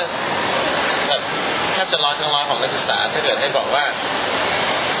พราะว่าแบบแทบจะ100 ทั้ง 100ของนักศึกษาถ้าเกิดให้บอกว่า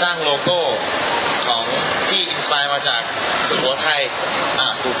สร้างโลโก้ของที่อินสไปร์มาจากสุโขทัย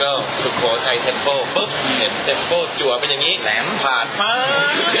Google สุโขทัยเทมเพิลปุ๊บเห็นเทมเพิลจั่วเป็นอย่างนี้แหลมผ่านมา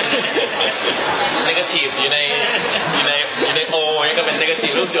เนกาทีฟอยู่ในโอนี่ก็เป็นเนกาที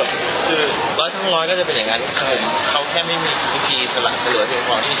ฟรูปจั่วคือ100 ทั้ง 100ก็จะเป็นอย่างนั้นเขาแค่ไม่มีวิธีสละสลวยเพียงพ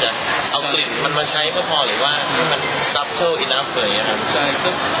อที่จะเอากลิ่นมันมาใช้ก็พอหรือว่าให้มัน subtle enough อะไรอย่างเงี้ยครับใช่ก็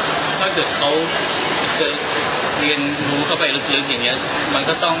ถ้าเกิดเขาจะเรียนรู้เข้าไปลึกๆอย่างเงี้ยมัน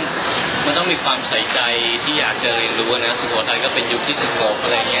ต้องมีความใส่ใจที่อยากจะเรียนรู้นะสุโขทัยก็เป็นยุคที่สงบอะ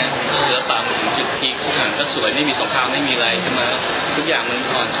ไรเงี้ยศิลปะมันถึงจุดพีคทุกอย่างก็สวยไม่มีสงครามไม่มีอะไรใช่ไหมทุกอย่างมัน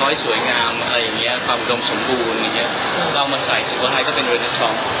อ่อนช้อยสวยงามอะไรอย่างเงี้ยความอุดมสมบูรณ์อย่างเงี้ยเรามาใส่สุโขทัยก็เป็นเรเนซอ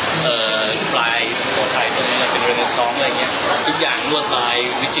งส์ปลายสุโขทัยตรงนี้เป็นเรเนซองส์อะไรเงี้ยทุกอย่างลวดลาย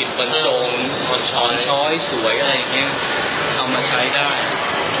วิจิตรบรรจงอ่อนช้อยสวยอะไรอย่างเงี้ยเอามาใช้ได้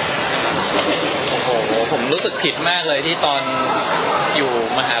โอ้โหผมรู้สึกผิดมากเลยที่ตอนอยู่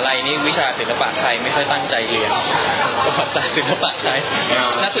มหาลัยนี่วิชาศิลปะไทยไม่ค่อยตั้งใจเรียนประวัติศาสตร์ศิลปะไทย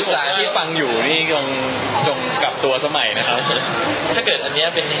นักศึกษาที่ฟังอยู่นี่จงกลับตัวสมัยนะครับถ้าเกิดอันนี้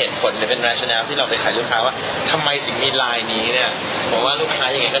เป็นเหตุผลหรือเป็น rationale ที่เราไปขายลูกค้าว่าทำไมถึงมีลายนี้เนี่ยผมว่าลูกค้า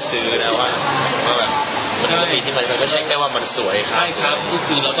ยังไงก็ซื้อนะว่าแบบมันก็มีที่มันไม่ใช่แค่ว่ามันสวยครับใช่ครับก็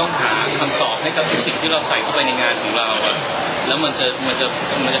คือเราต้องหาคำตอบให้กับทุกสิ่งที่เราใส่เข้าไปในงานของเราแล้วมันจะ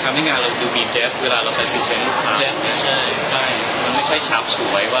ทำให้งานเราดูมีเดฟเวลาเราไปพรีเซนต์ลูกค้าใช่มันไม่ใช่ฉาบส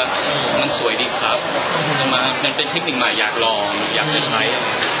วยว่ามันสวยดีครับมันเป็นเทคนิคใหม่อยากลองอยากไปใช้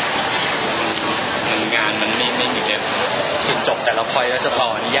งานมันไม่มีเดฟจุดจบแต่ละพอยแล้วจะต่อ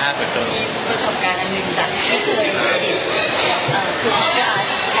นี่ยากเหมือนกันประสบการณ์อันหนึ่งจากที่เคยเรียนคือ Computer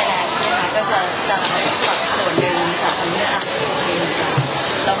Arts Thailand ใช่ไหมคะก็จะปรับส่วนหนึ่งจาก Computer Arts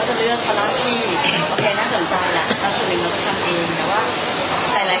เราก็จะเลือกคอลัมน์ที่โอเคน่าสนใจแหละเอาส่วนหนึ่งเราไปทำเองแต่ว่า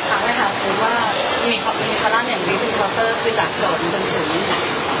หลายๆครั้งนะคะสมมติว่ามีคอลัมน์อย่างวิธีเคาน์เตอร์คือจากโจทย์จนถึง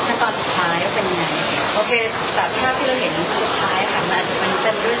ขั้นตอนสุดท้ายว่าเป็นยังไงโอเคแต่ภาพที่เราเห็นสุดท้ายค่ะมันอาจจะเป็นเ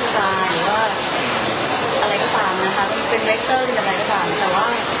ต็มด้วยสไตล์หรือว่าอะไรก็ตามนะคะเป็นเวกเตอร์เป็นอะไรก็ตามแต่ว่า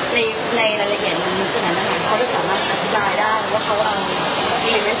ในรายละเอียดมันขนาดนั้นเขาจะสามารถอธิบายได้ว่าเขาเอาอิ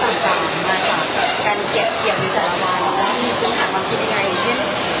เลเมนต์ต่างๆมาจากการเก็บเกี่ยวในแต่ละวันแล้วมีพื้นฐานความคิดยังไงเช่น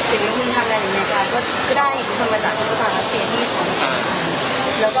สิ่งที่คุณทำงานในอเมริกาก็ได้คุณมาจากตุ๊กตารัสเซียที่ของสำคัญ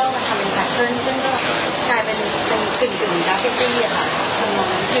แล้วก็มาทำเป็นแพทเทิร์นซึ่งก็กลายเป็นกึ่งกราฟฟิตี้อะค่ะทำนอง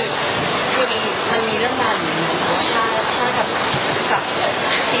นั้นคือมันมีเรื่องราวอย่างนี้ถ้ากับ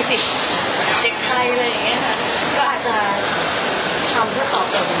ทีสิทธิ์เด็กไทยอะไรอย่างเงี้ยค่ะก็อาจจะทำเพื่อตอบ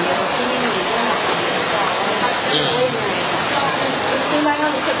โจทย์อย่างเดียวที่ไม่มีเรื่องแบบว่ายังไง แม่ก็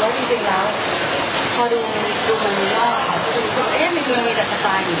รู้สึกว่าจริงๆแล้วพอดูมันมีว่าเขาก็จะรู้สึกมันมีแต่สไต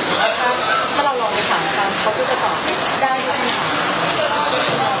ล์อยู่ถ้าเราลองไปถามเขาก็จะตอบได้ทุกคำ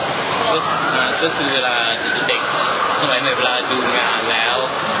ถามก็คือเวลาเด็กสมัยใหม่เวลาดูงานแล้ว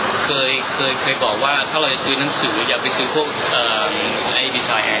เคยบอกว่าถ้าเราจะซื้อหนังสืออย่าไปซื้อพวกไอ้ดีไซ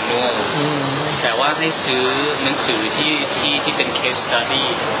น์แอนนวลแต่ว่าให้ซื้อหนังสือที่เป็น case study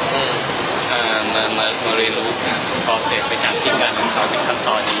มาเรียนรู้ process ในการที่การของเขาเป็นขั้นต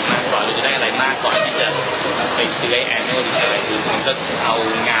อนนี้มากกว่าเราจะได้อะไรมากกว่าที่จะไปซื้อไอ้ annual design คือมันก็เอา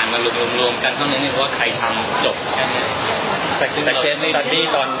งานมารวมกันเท่านั้นเองว่าใครทำจบแค่นี้แต่ case study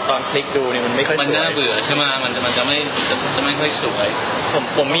ตอนคลิกดูเนี่ยมันไม่ค่อยสวยมันน่าเบื่อใช่ไหมมันจะไม่ค่อยสวย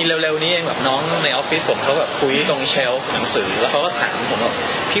ผมมีเร็วๆนี้เองแบบน้องในออฟฟิศผมเขาแบบคุยตรงเชลฟ์หนังสือแล้วเขาก็ถามผมว่า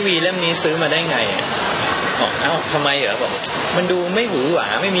พี่วีเล่มนี้ซื้อมาได้ไงบอกเอ้าทำไมเหรอบอกมันดูไม่หวือหวา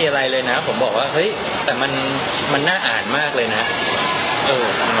ไม่มีอะไรเลยนะผมบอกว่าเฮ้ยแต่มันน่าอ่านมากเลยนะ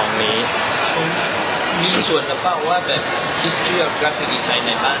น้องนี้มีส่วนหรือเปล่าว่าแบบ history of graphic design ใ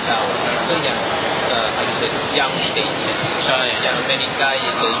นบ้านเราก็อย่างยังสเตทใช่อย่างอเมริกาอย่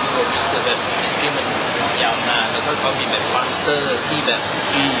างยุโรปนี่คือแบบ history มันยาวนานแล้วก็เขามีแบบมาสเตอร์ที่แบบ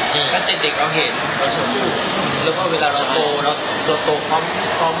ถ้าเด็กเราเห็นเราชอบแล้วก็เวลาเราโตพร้อม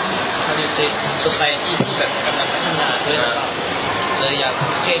เขาดิเซน society ที่แบบกำลังพัฒนาด้วยเลยอย่าง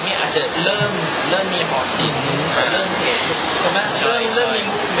เกมนี้อาจจะเริ่มมีหอศิลป์เริ่มเห็นใช่ไหมเริ่มมี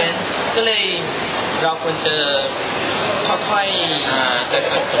movement ก็เลยเราควรจะค่อยๆแต่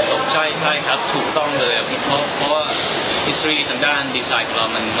ใช่ครับถูกต้องเลยเพราะว่า history ทางด้านดีไซน์ของเรา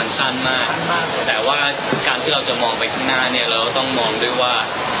มันสั้นมากแต่ว่าการที่เราจะมองไปข้างหน้าเนี่ยเราต้องมองด้วยว่า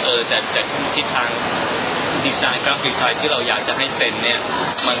แต่ทิศทางดีไซน์กราฟิกดีไซน์ที่เราอยากจะให้เป็นเนี่ย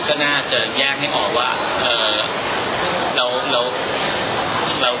มันก็น่าจะแยกให้ออกว่าเรา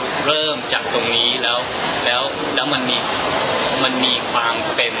เริ่มจากตรงนี้แล้วมันมีความ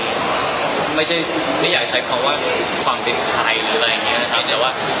เป็นไม่อยากใช้คำว่าความเป็นไทยหรืออะไรเงี้ยครับแต่ว่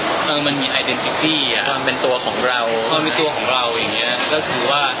ามันมี identity อ่ะความเป็นตัวของเราความเป็นตัวของเราอย่างเงี้ยก็คือ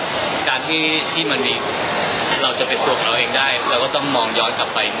ว่าการที่มันมีเราจะเป็นตัวของเราเองได้เราก็ต้องมองย้อนกลับ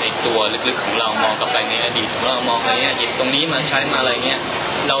ไปในตัวลึกๆของเรามองกลับไปในอดีตของเรามองอะไรเงี้ยหยิบตรงนี้มาใช้มาอะไรเงี้ย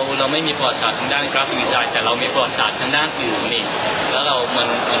เราไม่มีประวัติศาสตร์ทางด้านกราฟิกดีไซน์แต่เรามีประวัติศาสตร์ทางด้านอื่นนี่แล้วมัน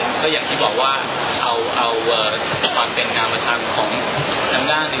ก็อย่างที่บอกว่าเอาความเป็นนามธรรมของทาง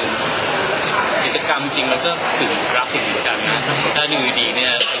ด้านอื่นกิจกรรมจริงมันก็ถึงกราฟิกเหมือนกันนะถ้าดูดีเนี่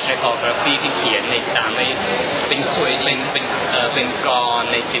ยใช้พอกราฟิกที่เขียนในตามในเป็นสวยเป็นกรอน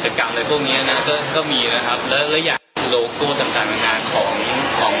ในจิตรกรรมอะไรพวกนี้นะก็มีนะครับแล้วอย่างโลโก้ต่างๆนานา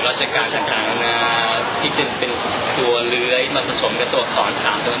ของราชการต่างๆนานาที่เป็นตัวเลื้อยมาผสมกับตัวอักษร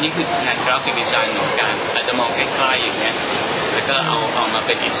3ตัวนี้คืองานกราฟิกดีไซน์เหมือนกันอาจจะมองคล้ายๆอย่างเงี้ยแล้วก็เอามาเ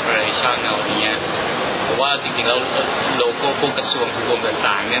ป็นอินสปิเรชันเอาอย่างเงี้ยเพราะว่าจริงๆแล้วโลโก้พวกกระทรวงทบวง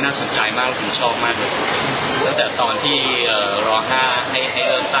ต่างๆเนี่ยน่าสนใจมากผมชอบมากเลยตั้งแต่ตอนที่ร.5ให้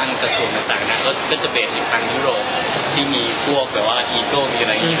เริ่มตั้งกระทรวงต่างๆนะก็จะเบสิกทางยุโรปที่มีพวกแบบว่าอีโก้มีอะ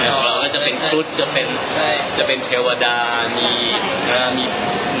ไรอย่างเงี้ยเราก็จะเป็นครุฑจะเป็นเทวดามี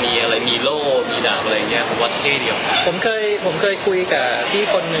อะไรมีโล่มีดาบอะไรเงี้ยผมว่าเท่เดียวผมเคยคุยกับพี่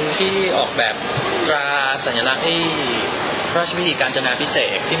คนหนึ่งที่ออกแบบตราสัญลักษณ์พระราชพิธีการจนาภิเษ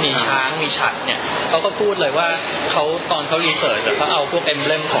กที่มีช้างมีฉัตรเนี่ยเขาก็พูดเลยว่าตอนเขารีเสิร์ชเขาเอาพวกเอมเบ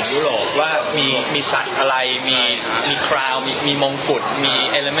ลมของยุโรปว่ามีสัตว์อะไรมีคราวมีมงกุฎมี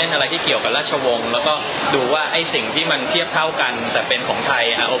เอลิเมนต์อะไรที่เกี่ยวกับราชวงศ์แล้วก็ดูว่าไอ้สิ่งที่มันเทียบเท่ากันแต่เป็นของไทย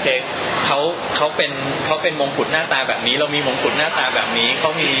โอเคเขาเป็นมงกุฎหน้าตาแบบนี้เรามีมงกุฎหน้าตาแบบนี้เข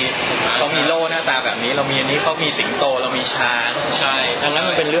ามีโล่หน้าตาแบบนี้เรามีอันนี้เขามีสิงโตเรามีช้างใช่ดังนั้น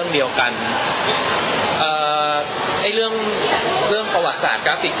มันเป็นเรื่องเดียวกันไอ้เรื่องประวัติศาสตร์ก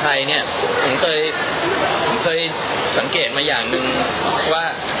ราฟิกไทยเนี่ยผมเคยสังเกตมาอย่างนึงว่า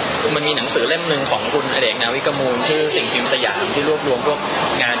มันมีหนังสือเล่มนึงของคุณอเดชนาวิกมูลชื่อสิ่งพิมพ์สยามที่รวบรวมพวก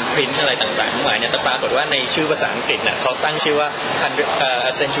งานพริ้นท์อะไรต่างๆทั้งหลายเนี่ยแต่ปรากฏว่าในชื่อภาษาอังกฤษเนี่ยเขาตั้งชื่อว่า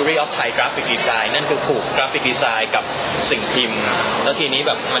A Century of Thai Graphic Design นั่นคือผูกกราฟิกดีไซน์กับสิ่งพิมพ์แล้วทีนี้แ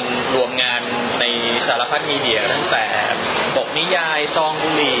บบมันรวมงานในสารพัดมีเดียตั้งแต่ปกนิยายซองบุ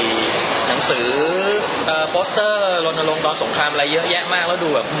หรี่หนังสือโปสเตอร์รณรงค์ตอนสงครามอะไรเยอะแยะมากแล้วดู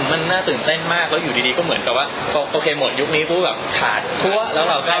แบบมันน่าตื่นเต้นมากแล้วอยู่ดีๆก็เหมือนกับว่าโอเคหมดยุคนี้ปุ๊บแบบขาดพัวแล้ว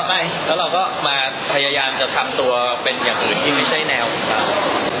เราก็ ไปแล้วเราก็มาพยายามจะทำตัวเป็นอย่างอื่นที่ไม่ใช่แนวของเรา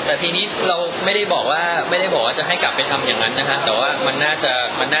แต่ทีนี้เราไม่ได้บอกว่าจะให้กลับไปทำอย่างนั้นนะฮะแต่ว่ามันน่า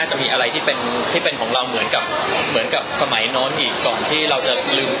จะมีอะไรที่เป็นของเราเหมือนกับสมัยโน้นอีกก่อนที่เราจะ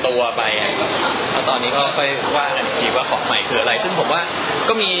ลืมตัวไปแล้วตอนนี้ก็ค่อยว่ากันอีกทีว่าของใหม่คืออะไรซึ่งผมว่า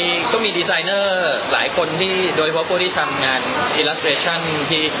ก็มีดีไซเนอร์หลายคนที่โดยเฉพาะผู้ที่ทำงาน illustration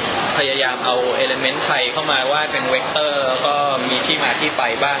ที่พยายามเอาเอลิเมนต์ไทยเข้ามาวาดเป็นเวกเตอร์ก็มีที่มาที่ไป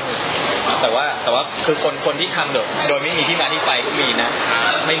บ้างแต่ว่าคือคนที่ทำโดยไม่มีที่มาที่ไปก็มีนะ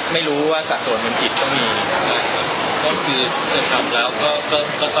ไม่รู้ว่าสัดส่วนมันผิดก็มีก็คือจะทำแล้ว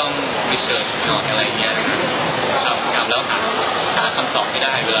ก็ต้องรีเสิร์ชก่อนอะไรเงี้ยทำแล้วหาคำตอบไม่ไ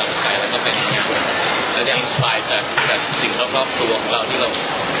ด้เวลาใส่แล้วก็เป็นอย่างเงี้ยแล้วได้อินสไปร์จากสิ่งรอบๆตัวของเราที่เรา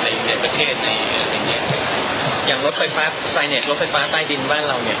ในประเทศในอะไรเงี้ยอย่างรถไฟฟ้าไซเน็ตรถไฟฟ้าใต้ดินบ้าน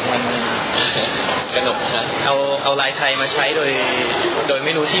เราเนี่ยมันกระหนกนะเอาลายไทยมาใช้โดยไ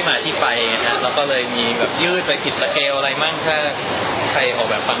ม่รู้ที่มาที่ไปนะฮะแล้วก็เลยมีแบบยืดไปผิดสเกลอะไรมั่งถ้าใครออก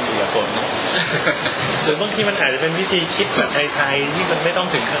แบบฟังอยู่กับผมหรือบางทีมันอาจจะเป็นวิธีคิดแบบไทยๆที่มันไม่ต้อง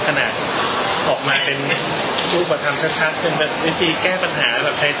ถึงขนาดออกมาเป็นรูปธรรมชัดๆเป็นแบบวิธีแก้ปัญหาแบ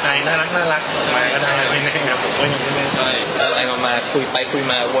บไทยๆน่ารักมาก็ได้ไม่แน่ครับผมก็ยังไม่แน่ใช่อะไรมาคุยไปคุย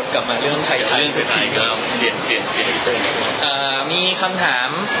มาวนกลับมาเรื่องไทยเรื่องไทยก็เปลี่ยนมีคำถาม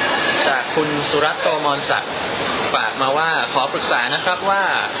จากคุณสุรัตน์โตมรศักดิ์ฝากมาว่าขอปรึกษานะครับว่า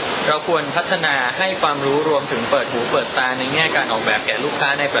เราควรพัฒนาให้ความรู้รวมถึงเปิดหูเปิดตาในแง่การออกแบบแก่ลูกค้า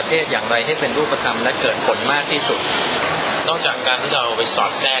ในประเทศอย่างไรให้เป็นรูปธรรมและเกิดผลมากที่สุดนอกจากการที่เราไปสอ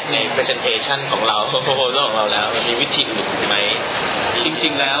ดแทรกใน presentation ของเราของเราแล้วมีวิธีอื่นไหมจริ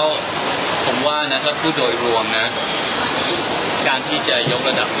งๆแล้วผมว่านะถ้าพูดโดยรวมนะการที่จะยก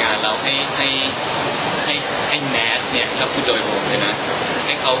ระดับงานเราให้แมสเนี่ยถ้าพูดโดยรวมเลยนะใ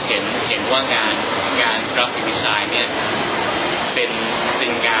ห้เขาเห็นว่างานกราฟิกดีไซน์เนี่ยเป็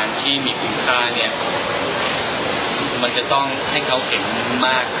นงานที่มีคุณค่าเนี่ยมันจะต้องให้เขาเห็นม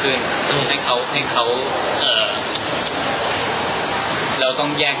ากขึ้นให้เขาเราต้อ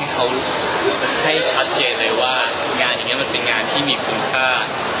งแยกให้เขาให้ชัดเจนเลยว่างานอย่างเงี้ยมันเป็นงานที่มีคุณค่า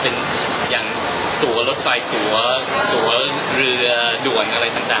เป็นอย่างตั๋วรถไฟตั๋วเรือด่วนอะไร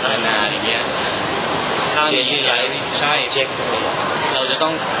ต่างๆนานาอย่างเงี้ยถ้ามีอะไรใช่เช็คเราจะต้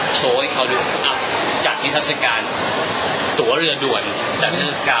องโชว์ให้เขาดูจัดนิทรรศการตั๋วเรือด่วนจัดนิทร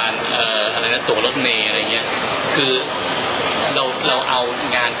รศการอะไรนะตั๋วรถเมล์อะไรเงี้ยคือเราเอา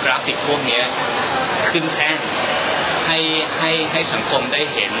งานกราฟิกพวกนี้ขึ้นแท่นให้สังคมได้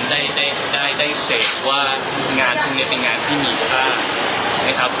เห็นได้เสพว่างานพวกนี้เป็นงานที่มีค่าน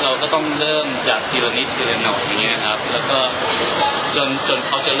ะครับเราก็ต้องเริ่มจากทีละนิดทีละหน่อยอย่างเงี้ยครับแล้วก็จนเ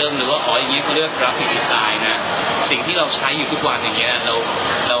ขาจะเริ่มรู้ว่าอ๋ออย่างเงี้ยเขาเรียกกราฟิกดีไซน์นะสิ่งที่เราใช้อยู่ทุกวันอย่างเงี้ย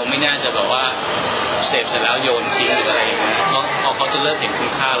เราไม่น่าจะแบบว่าเสพเสร็จแล้วโยนทิ้งหรืออะไรอย่างเงี้ยเพราะเขาจะเริ่มเห็นคุณ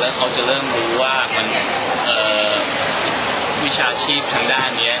ค่าแล้วเขาจะเริ่มรู้ว่ามันวิชาชีพทางด้าน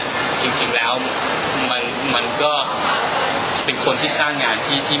นี้จริงๆแล้วมันก็เป็นคนที่สร้างงาน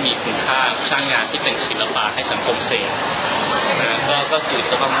ที่มีคุณค่าสร้างงานที่เป็นศิลปะให้สังคมเสพนะก็คือ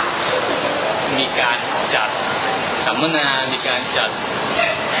จะต้องมีการจัดสัมมนามีการจัด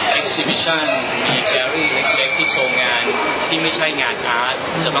exhibition มีแกลเลอรี่เล็กๆที่โชว์งานที่ไม่ใช่งานอาร์ต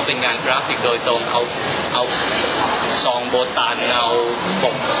จะต้องเป็นงานกราฟิกโดยตรงเอาซองโบตันเอาป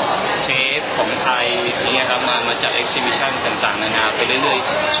กเทปของไทยนี่ครับมาจัด exhibition ต่างๆนานาไปเรื่อย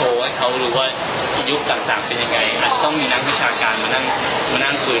ๆโชว์ให้เขารู้ว่ายุคต่างๆเป็นยังไงอาจต้องมีนักวิชาการมา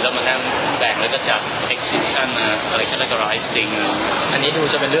นั่งคุยแล้วมานั่งแบ่งแล้วก็จัด exhibition มาอะไร categorize ดิ่งอันนี้ดู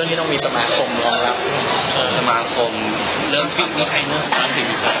จะเป็นเรื่องที่ต้องมีสมาคมรองรับสมาคมเริ่มฟิกดีไซเนอร์การ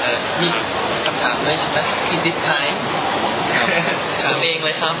ดีไซเนอร์มีคำถามด้วยใช่ไหมที่ดิสไทม์ถามเองเล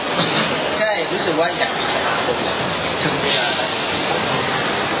ยครับใช่รู้สึกว่าอยากมีสมาคมถึงเวลา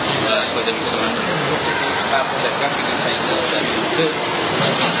ควรจะมีสมาคมแบบกราฟิกดีไซเนอร์คือ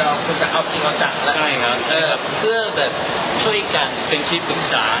เราควรจะเอาจริงเอาจังแล้วใช่ครับเพื่อแบบช่วยกันเป็นที่ปรึก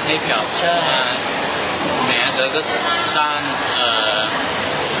ษาให้กับแมสแล้วก็สร้าง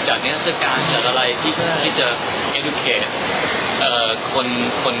จากนิทรรศการจากอะไรที่จะ educate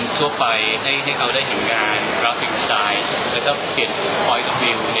คนทั่วไปให้เขาได้เห็นงานกราฟิกดีไซน์แล้วก็เปลี่ยน point of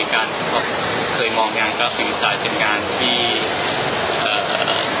view ในการเคยมองงานกราฟิกดีไซน์เป็นงานที่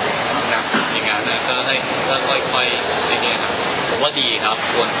หนักในงานนะก็ค่อยๆในนี้ครับผมว่าดีครับ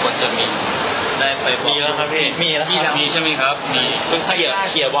ควรจะมีได้ไปมีแล้วครับพี่มีใช่ไหมครับมีเพิ่งเค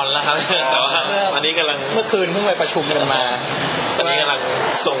ลียร์บอลแล้วครับแต่ว่าอันนี้กำลังเมื่อคืนเพิ่งไปประชุมกันมาตอนนี้กำลัง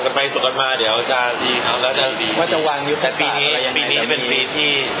ส่งกันไปส่งกันมาเดี๋ยวจะดีครับแล้วจะว่าจะวางยุทธศาสตร์ปีนี้เป็นปี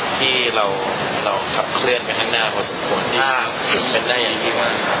ที่เราขับเคลื่อนไปข้างหน้าพอสมควรถ้าเป็นได้อย่างที่ว่า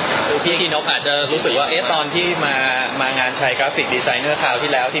พี่ทีนพอาจจะรู้สึกว่าตอนที่มางานชัยกราฟิกดีไซเนอร์คราวที่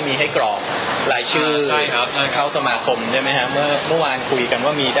แล้วที่มีให้กรอกรายชื่อเข้าสมาคมใช่ไหมฮะเมื่อวานคุยกัน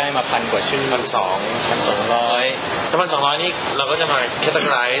ว่ามีได้มา1,000 กว่าชื่อ 1,200ถ้า1,200นี่เราก็จะมา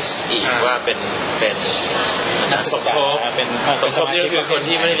categorize อีกว่าเป็นสมทบนี่คือคน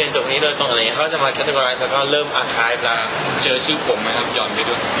ที่ไม่ได้เรียนจบนี้โดยตรงอะไรเงี้ยเขาจะมา categorize แล้วก็เริ่ม archive แล้วเจอชื่อผมไหมครับหย่อนไป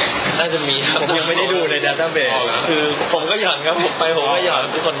ด้วยน่าจะมีครับผมยังไม่ได้ดูใน database คือผมก็หย่อนครับผมก็หย่อน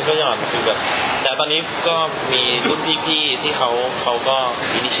ทุกคนก็หย่อนคือแบบแต่ตอนนี้ก็มีรุ่นพี่ๆที่เขาก็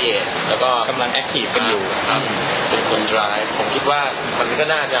initiate แล้วก็กำลัง active กันอยู่เป็นคน drive ผมคิดว่ามันก็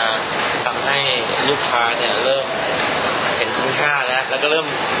น่าจะทำให้ลูกค้าเนี่ยเริ่มเห็นคุณค่าแล้วก็เริ่ม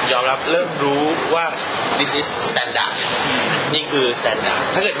ยอมรับเริ่มรู้ว่า this is standard นี่คือ standard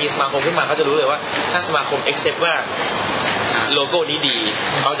ถ้าเกิดมีสมาคมขึ้นมาเขาจะรู้เลยว่าถ้าสมาคม accept ว่าโลโก้นี้ดี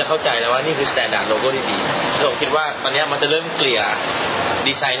เขาจะเข้าใจแล้วว่านี่คือ standard โลโก้ที่ดีผมคิดว่าตอนนี้มันจะเริ่มเกลี่ย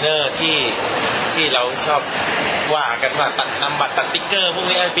ดีไซเนอร์ที่เราชอบว่ากันว่าตัดนำบัตรตัดติ๊กเกอร์พวก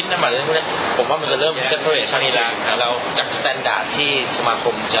นี้พิมพ์นำบัตรพวกนี้ผมว่ามันจะเริ่ม separate ช่วงนี้แล้วเราจาก standard ที่สมาค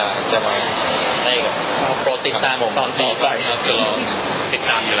มจะมาให้โปรติดตามตอนต่อไปครับจะรอติด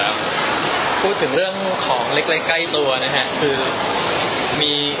ตามอยู่แล้วพูดถึงเรื่องของเล็กๆใกล้ตัวนะฮะคือ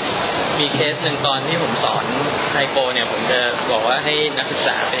มีเคสหนึ่งตอนที่ผมสอนไทโปเนี่ยผมจะบอกว่าให้นักศึกษ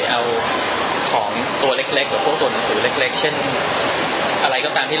าไปเอาของตัวเล็กๆกับพวกตัวหนังสือเล็กๆเช่นอะไร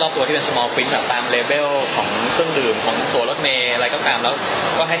ก็ตามที่รอบตัวที่เป็น small print แบบตามเลเบลของเครื่องดื่มของตัวรถเมล์อะไรก็ตามแล้ว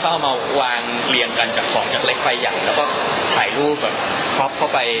ก็ให้เขาเอามาวางเรียงกันจากของจากเล็กไปใหญ่แล้วก็ถ่ายรูปแบบครอปเข้า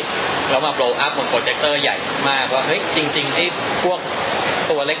ไปแล้วมา blow up บนโปรเจคเตอร์ใหญ่มากว่าเฮ้ยจริงๆไอ้พวก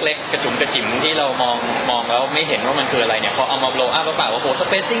ตัวเล็กๆกระจุ๋มกระจิ๋มที่เรามองแล้วไม่เห็นว่ามันคืออะไรเนี่ยพอเอามา blow up แล้วเปล่าว่าโห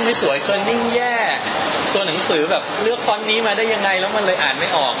spacing ไม่สวย kerning แย่ตัวหนังสือแบบเลือกฟอนต์นี้มาได้ยังไงแล้วมันเลยอ่านไม่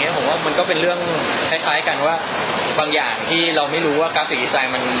ออกเนี่ยผมว่ามันก็เป็นเรื่องคล้ายๆกันว่าบางอย่างที่เราไม่รู้ว่ากราฟิกดีไซ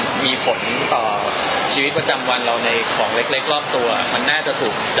น์มันมีผลต่อชีวิตประจำวันเราในของเล็กๆรอบตัวมันน่าจะถู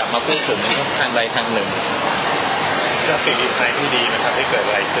กจับมาพูดถึงทางใดทางหนึ่งกราฟิกดีไซน์ที่ดีมันทำให้เกิดอ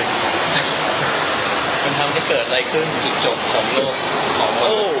ะไรขึ้นมันทำให้เกิดอะไรขึ้นจุดจบของโลกของ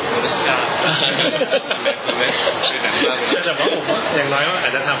มนุษยชาติแต่ว่าผมว่าอย่างน้อยอา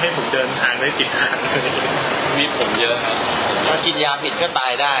จจะทำให้ผมเดินทางได้ผิดทางมีผมเยอะครับถ้ากินยาผิดก็ตา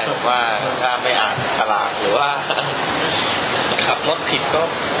ยได้ผมว่าถ้าไม่อ่านฉลากหรือว่าขับรถผิดก็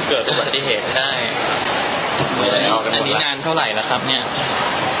เกิดอุบัติเหตุได้อันนี้นานเท่าไหร่แล้วครับเนี่ย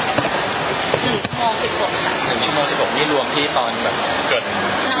1:16ค่ะ1:16นี่รวมที่ตอนแบบเกิด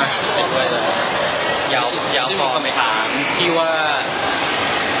ใช่ด้วยแล้วยาวพอคำถามที่ว่า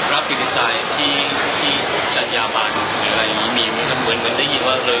กราฟิกดีไซน์ที่จรรยาบรรณหรืออะไรอย่างนี้มีเหมือนได้ยิน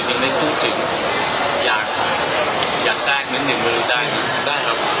ว่าเลยยังไม่พูดถึงอยากแทรกนิดหนึ่งมาดูได้ค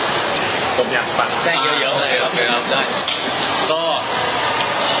รับผมอยากฟังแทรกเยอะๆเลยครับได้ก็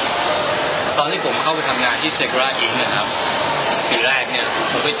ตอนที่ผมเข้าไปทำงานที่เซกราอิงนะครับปีแรกเนี่ย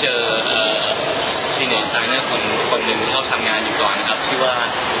ผมไปเจอซีเนียร์ดีไซเนอร์คนหนึ่งที่เขาทำงานอยู่ก่อนนะครับชื่อว่า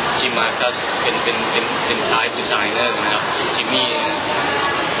จิมมาร์คัสเป็นไทป์ดีไซเนอร์นะครับจิมมี่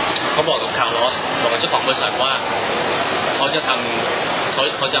เขาบอกกับคาร์ลอสบอกกับเจ้าของบริษัทว่าเขาจ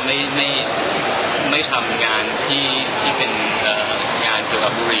ะไม่ทำงานที่เป็นงานเกี่ยวกั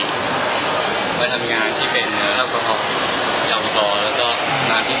บบุหรี่ไปทำงานที่เป็นแอลกอฮอล์แล้วก็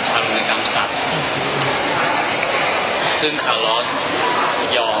งานที่ทำในกรรมสัตว์ซึ่งคาร์ลอส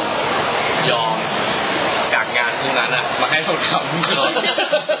ยอมจากงานพวกนั้นอ่ะมาให้เขาท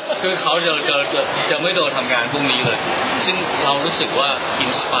ำคือเขาจะไม่โดนทำงานพวกนี้เลยซึ่งเรารู้สึกว่าอิ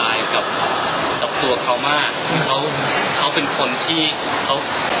นสปายกับตัวเขามากเขาเป็นคน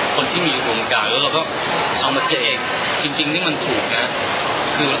ที่มีอุดมการณ์แล้วเราก็เอามาเจกจริงๆนี่มันถูกนะ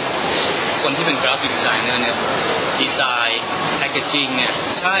คือคนที่เป็นกราฟิกดีไซเนอร์เนี่ยดีไซน์แพคเกจจิ้งเนี่ย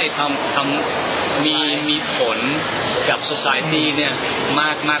ใช่ทำมีผลกับ society เนี่ยม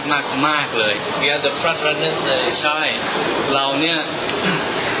ากเลย We are the front runners เลยใช่เราเนี่ย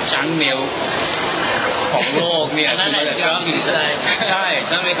จังเมลของโลกเนี่ยนั่นแหละกราฟิกดีไซน์ใ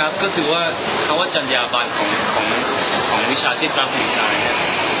ช่ไหมครับก็คือว่าคำว่าจรรยาบรรณของวิชาชีพกราฟิกดีไซน์เนี่ย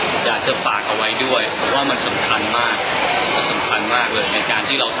อยากจะฝากเอาไว้ด้วยเพราะว่ามันสำคัญมากเลยในการ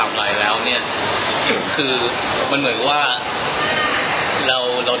ที่เราทำอะไรแล้วเนี่ยคือมันเหมือนว่าเร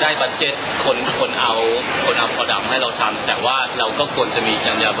าได้บัดเจ็ตคนเอาพอดัมให้เราทำแต่ว่าเราก็ควรจะมีจ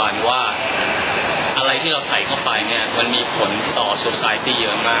รรยาบรรณว่าอะไรที่เราใส่เข้าไปเนี่ยมันมีผลต่อ society เย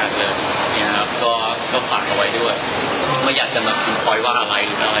อะมากเลยนะครับก็ฝากเอาไว้ด้วยไม่อยากจะมาพิมพ์พอยว่าอะไรห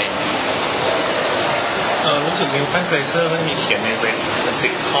รืออะไร รู้สึกนิวตันเกรเซอร์ไม่มีเขียนในเว็บ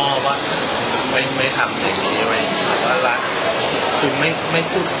10 ข้อว่าไม่ทำอย่างนี้อะไรว่ารัฐคือไม่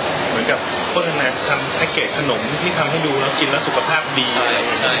พูดเหมือนกับโฆษณาทำแพ็กเกจขนมที่ทำให้ดูแล้วกินแล้วสุขภาพดี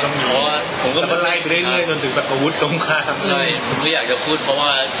ก็มีเพราะว่าผมก็ไล่ไปเรื่อยๆจนถึงแบบอาวุธสงครามใช่ผมก็อยากจะพูดเพราะว่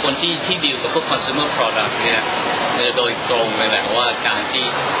าคนที่ดีลกับพวก consumer product เนี่ยโดยตรงเลยแหละว่าการที่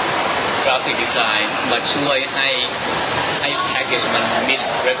กราฟิกดีไซน์มาช่วยให้แพ็กเกจมัน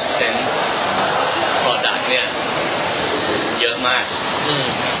misrepresent product เนี่ยเยอะมาก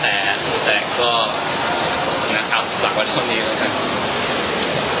แต่ก็นะครับฝากไว้เท่านี้แล้วกัน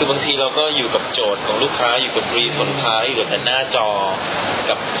คือบางทีเราก็อยู่กับโจทย์ของลูกค้าอยู่กับบรีฟของลูกค้าอยู่กับแต่หน้าจอ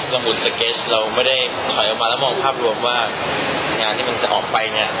กับสมุดสเก็ตเราไม่ได้ถอยออกมาแล้วมองภาพรวมว่างานที่มันจะออกไป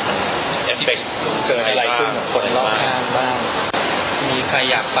เนี่ยเอฟเฟกต์เกิดอะไรขึ้นกับคนรอบข้างบ้างมีใคร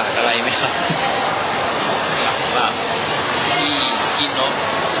อยากฝากอะไรไหมครับอยากฝากที่นก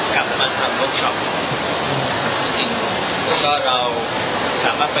กลับมาทำเวิร์กช็อปจริงๆก็เราส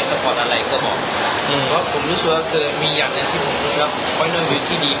ามารถไปสปอร์ตอะไรก็บอกเพราะผมรู้สึกว่าคือมีอย่างนึงที่ผมรู้สึกว่า point of view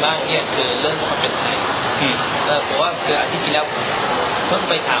ที่ดีมากเนี่ยคือเรื่องความเป็นไทยเพราะว่าคืออาทิตย์ที่แล้วเพิ่ง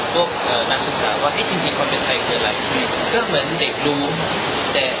ไปถามพวกนักศึกษาว่าจริงๆความเป็นไทยคืออะไรก็เหมือนเด็กรู้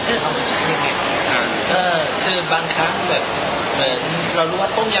แต่เอาไปใช้ยังไงคือบางครั้งแบบเหมือนเรารู้ว่า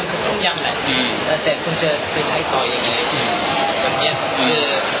ต้มยำคือต้มยำแหละแต่คุณจะไปใช้ต่อยังไงแบบนี้คือ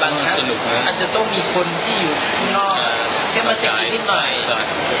บางครั้งอาจจะต้องมีคนที่อยู่ข้างนอกแค่มาสกิดนิดหน่อย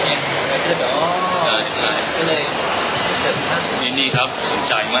เนี่ยก็เลยแบบก็เลยนี่ครับสน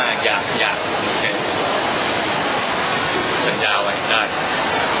ใจมากอยากสัญญาไว้ได้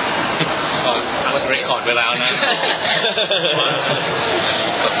ก็เรคคอร์ดไว้แล้วนะ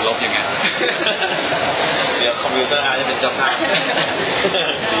กดลบยังไงเดี๋ยวคอมพิวเตอร์อาร์จะเป็นเจ้าภาพ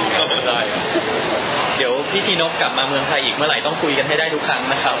ได้เดี๋ยวพี่ทีนกกลับมาเมืองไทยอีกเมื่อไหร่ต้องคุยกันให้ได้ทุกครั้ง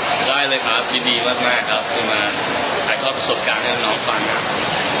นะครับได้เลยครับยินดีมากๆครับที่มาถ่ายทอดประสบการณ์ให้น้องฟังครับ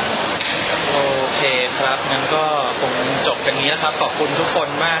โอเคครับงั้นก็คงจบกันนี้นะครับขอบคุณทุกคน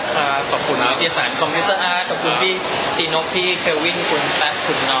มากครับขอบคุณวิทยาศาสตร์คอมพิวเตอร์อาร์ตขอบคุณพี่ทีนกพี่เควินคุณแป๊บ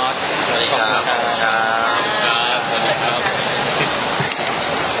คุณน็อตขอบคุณครับ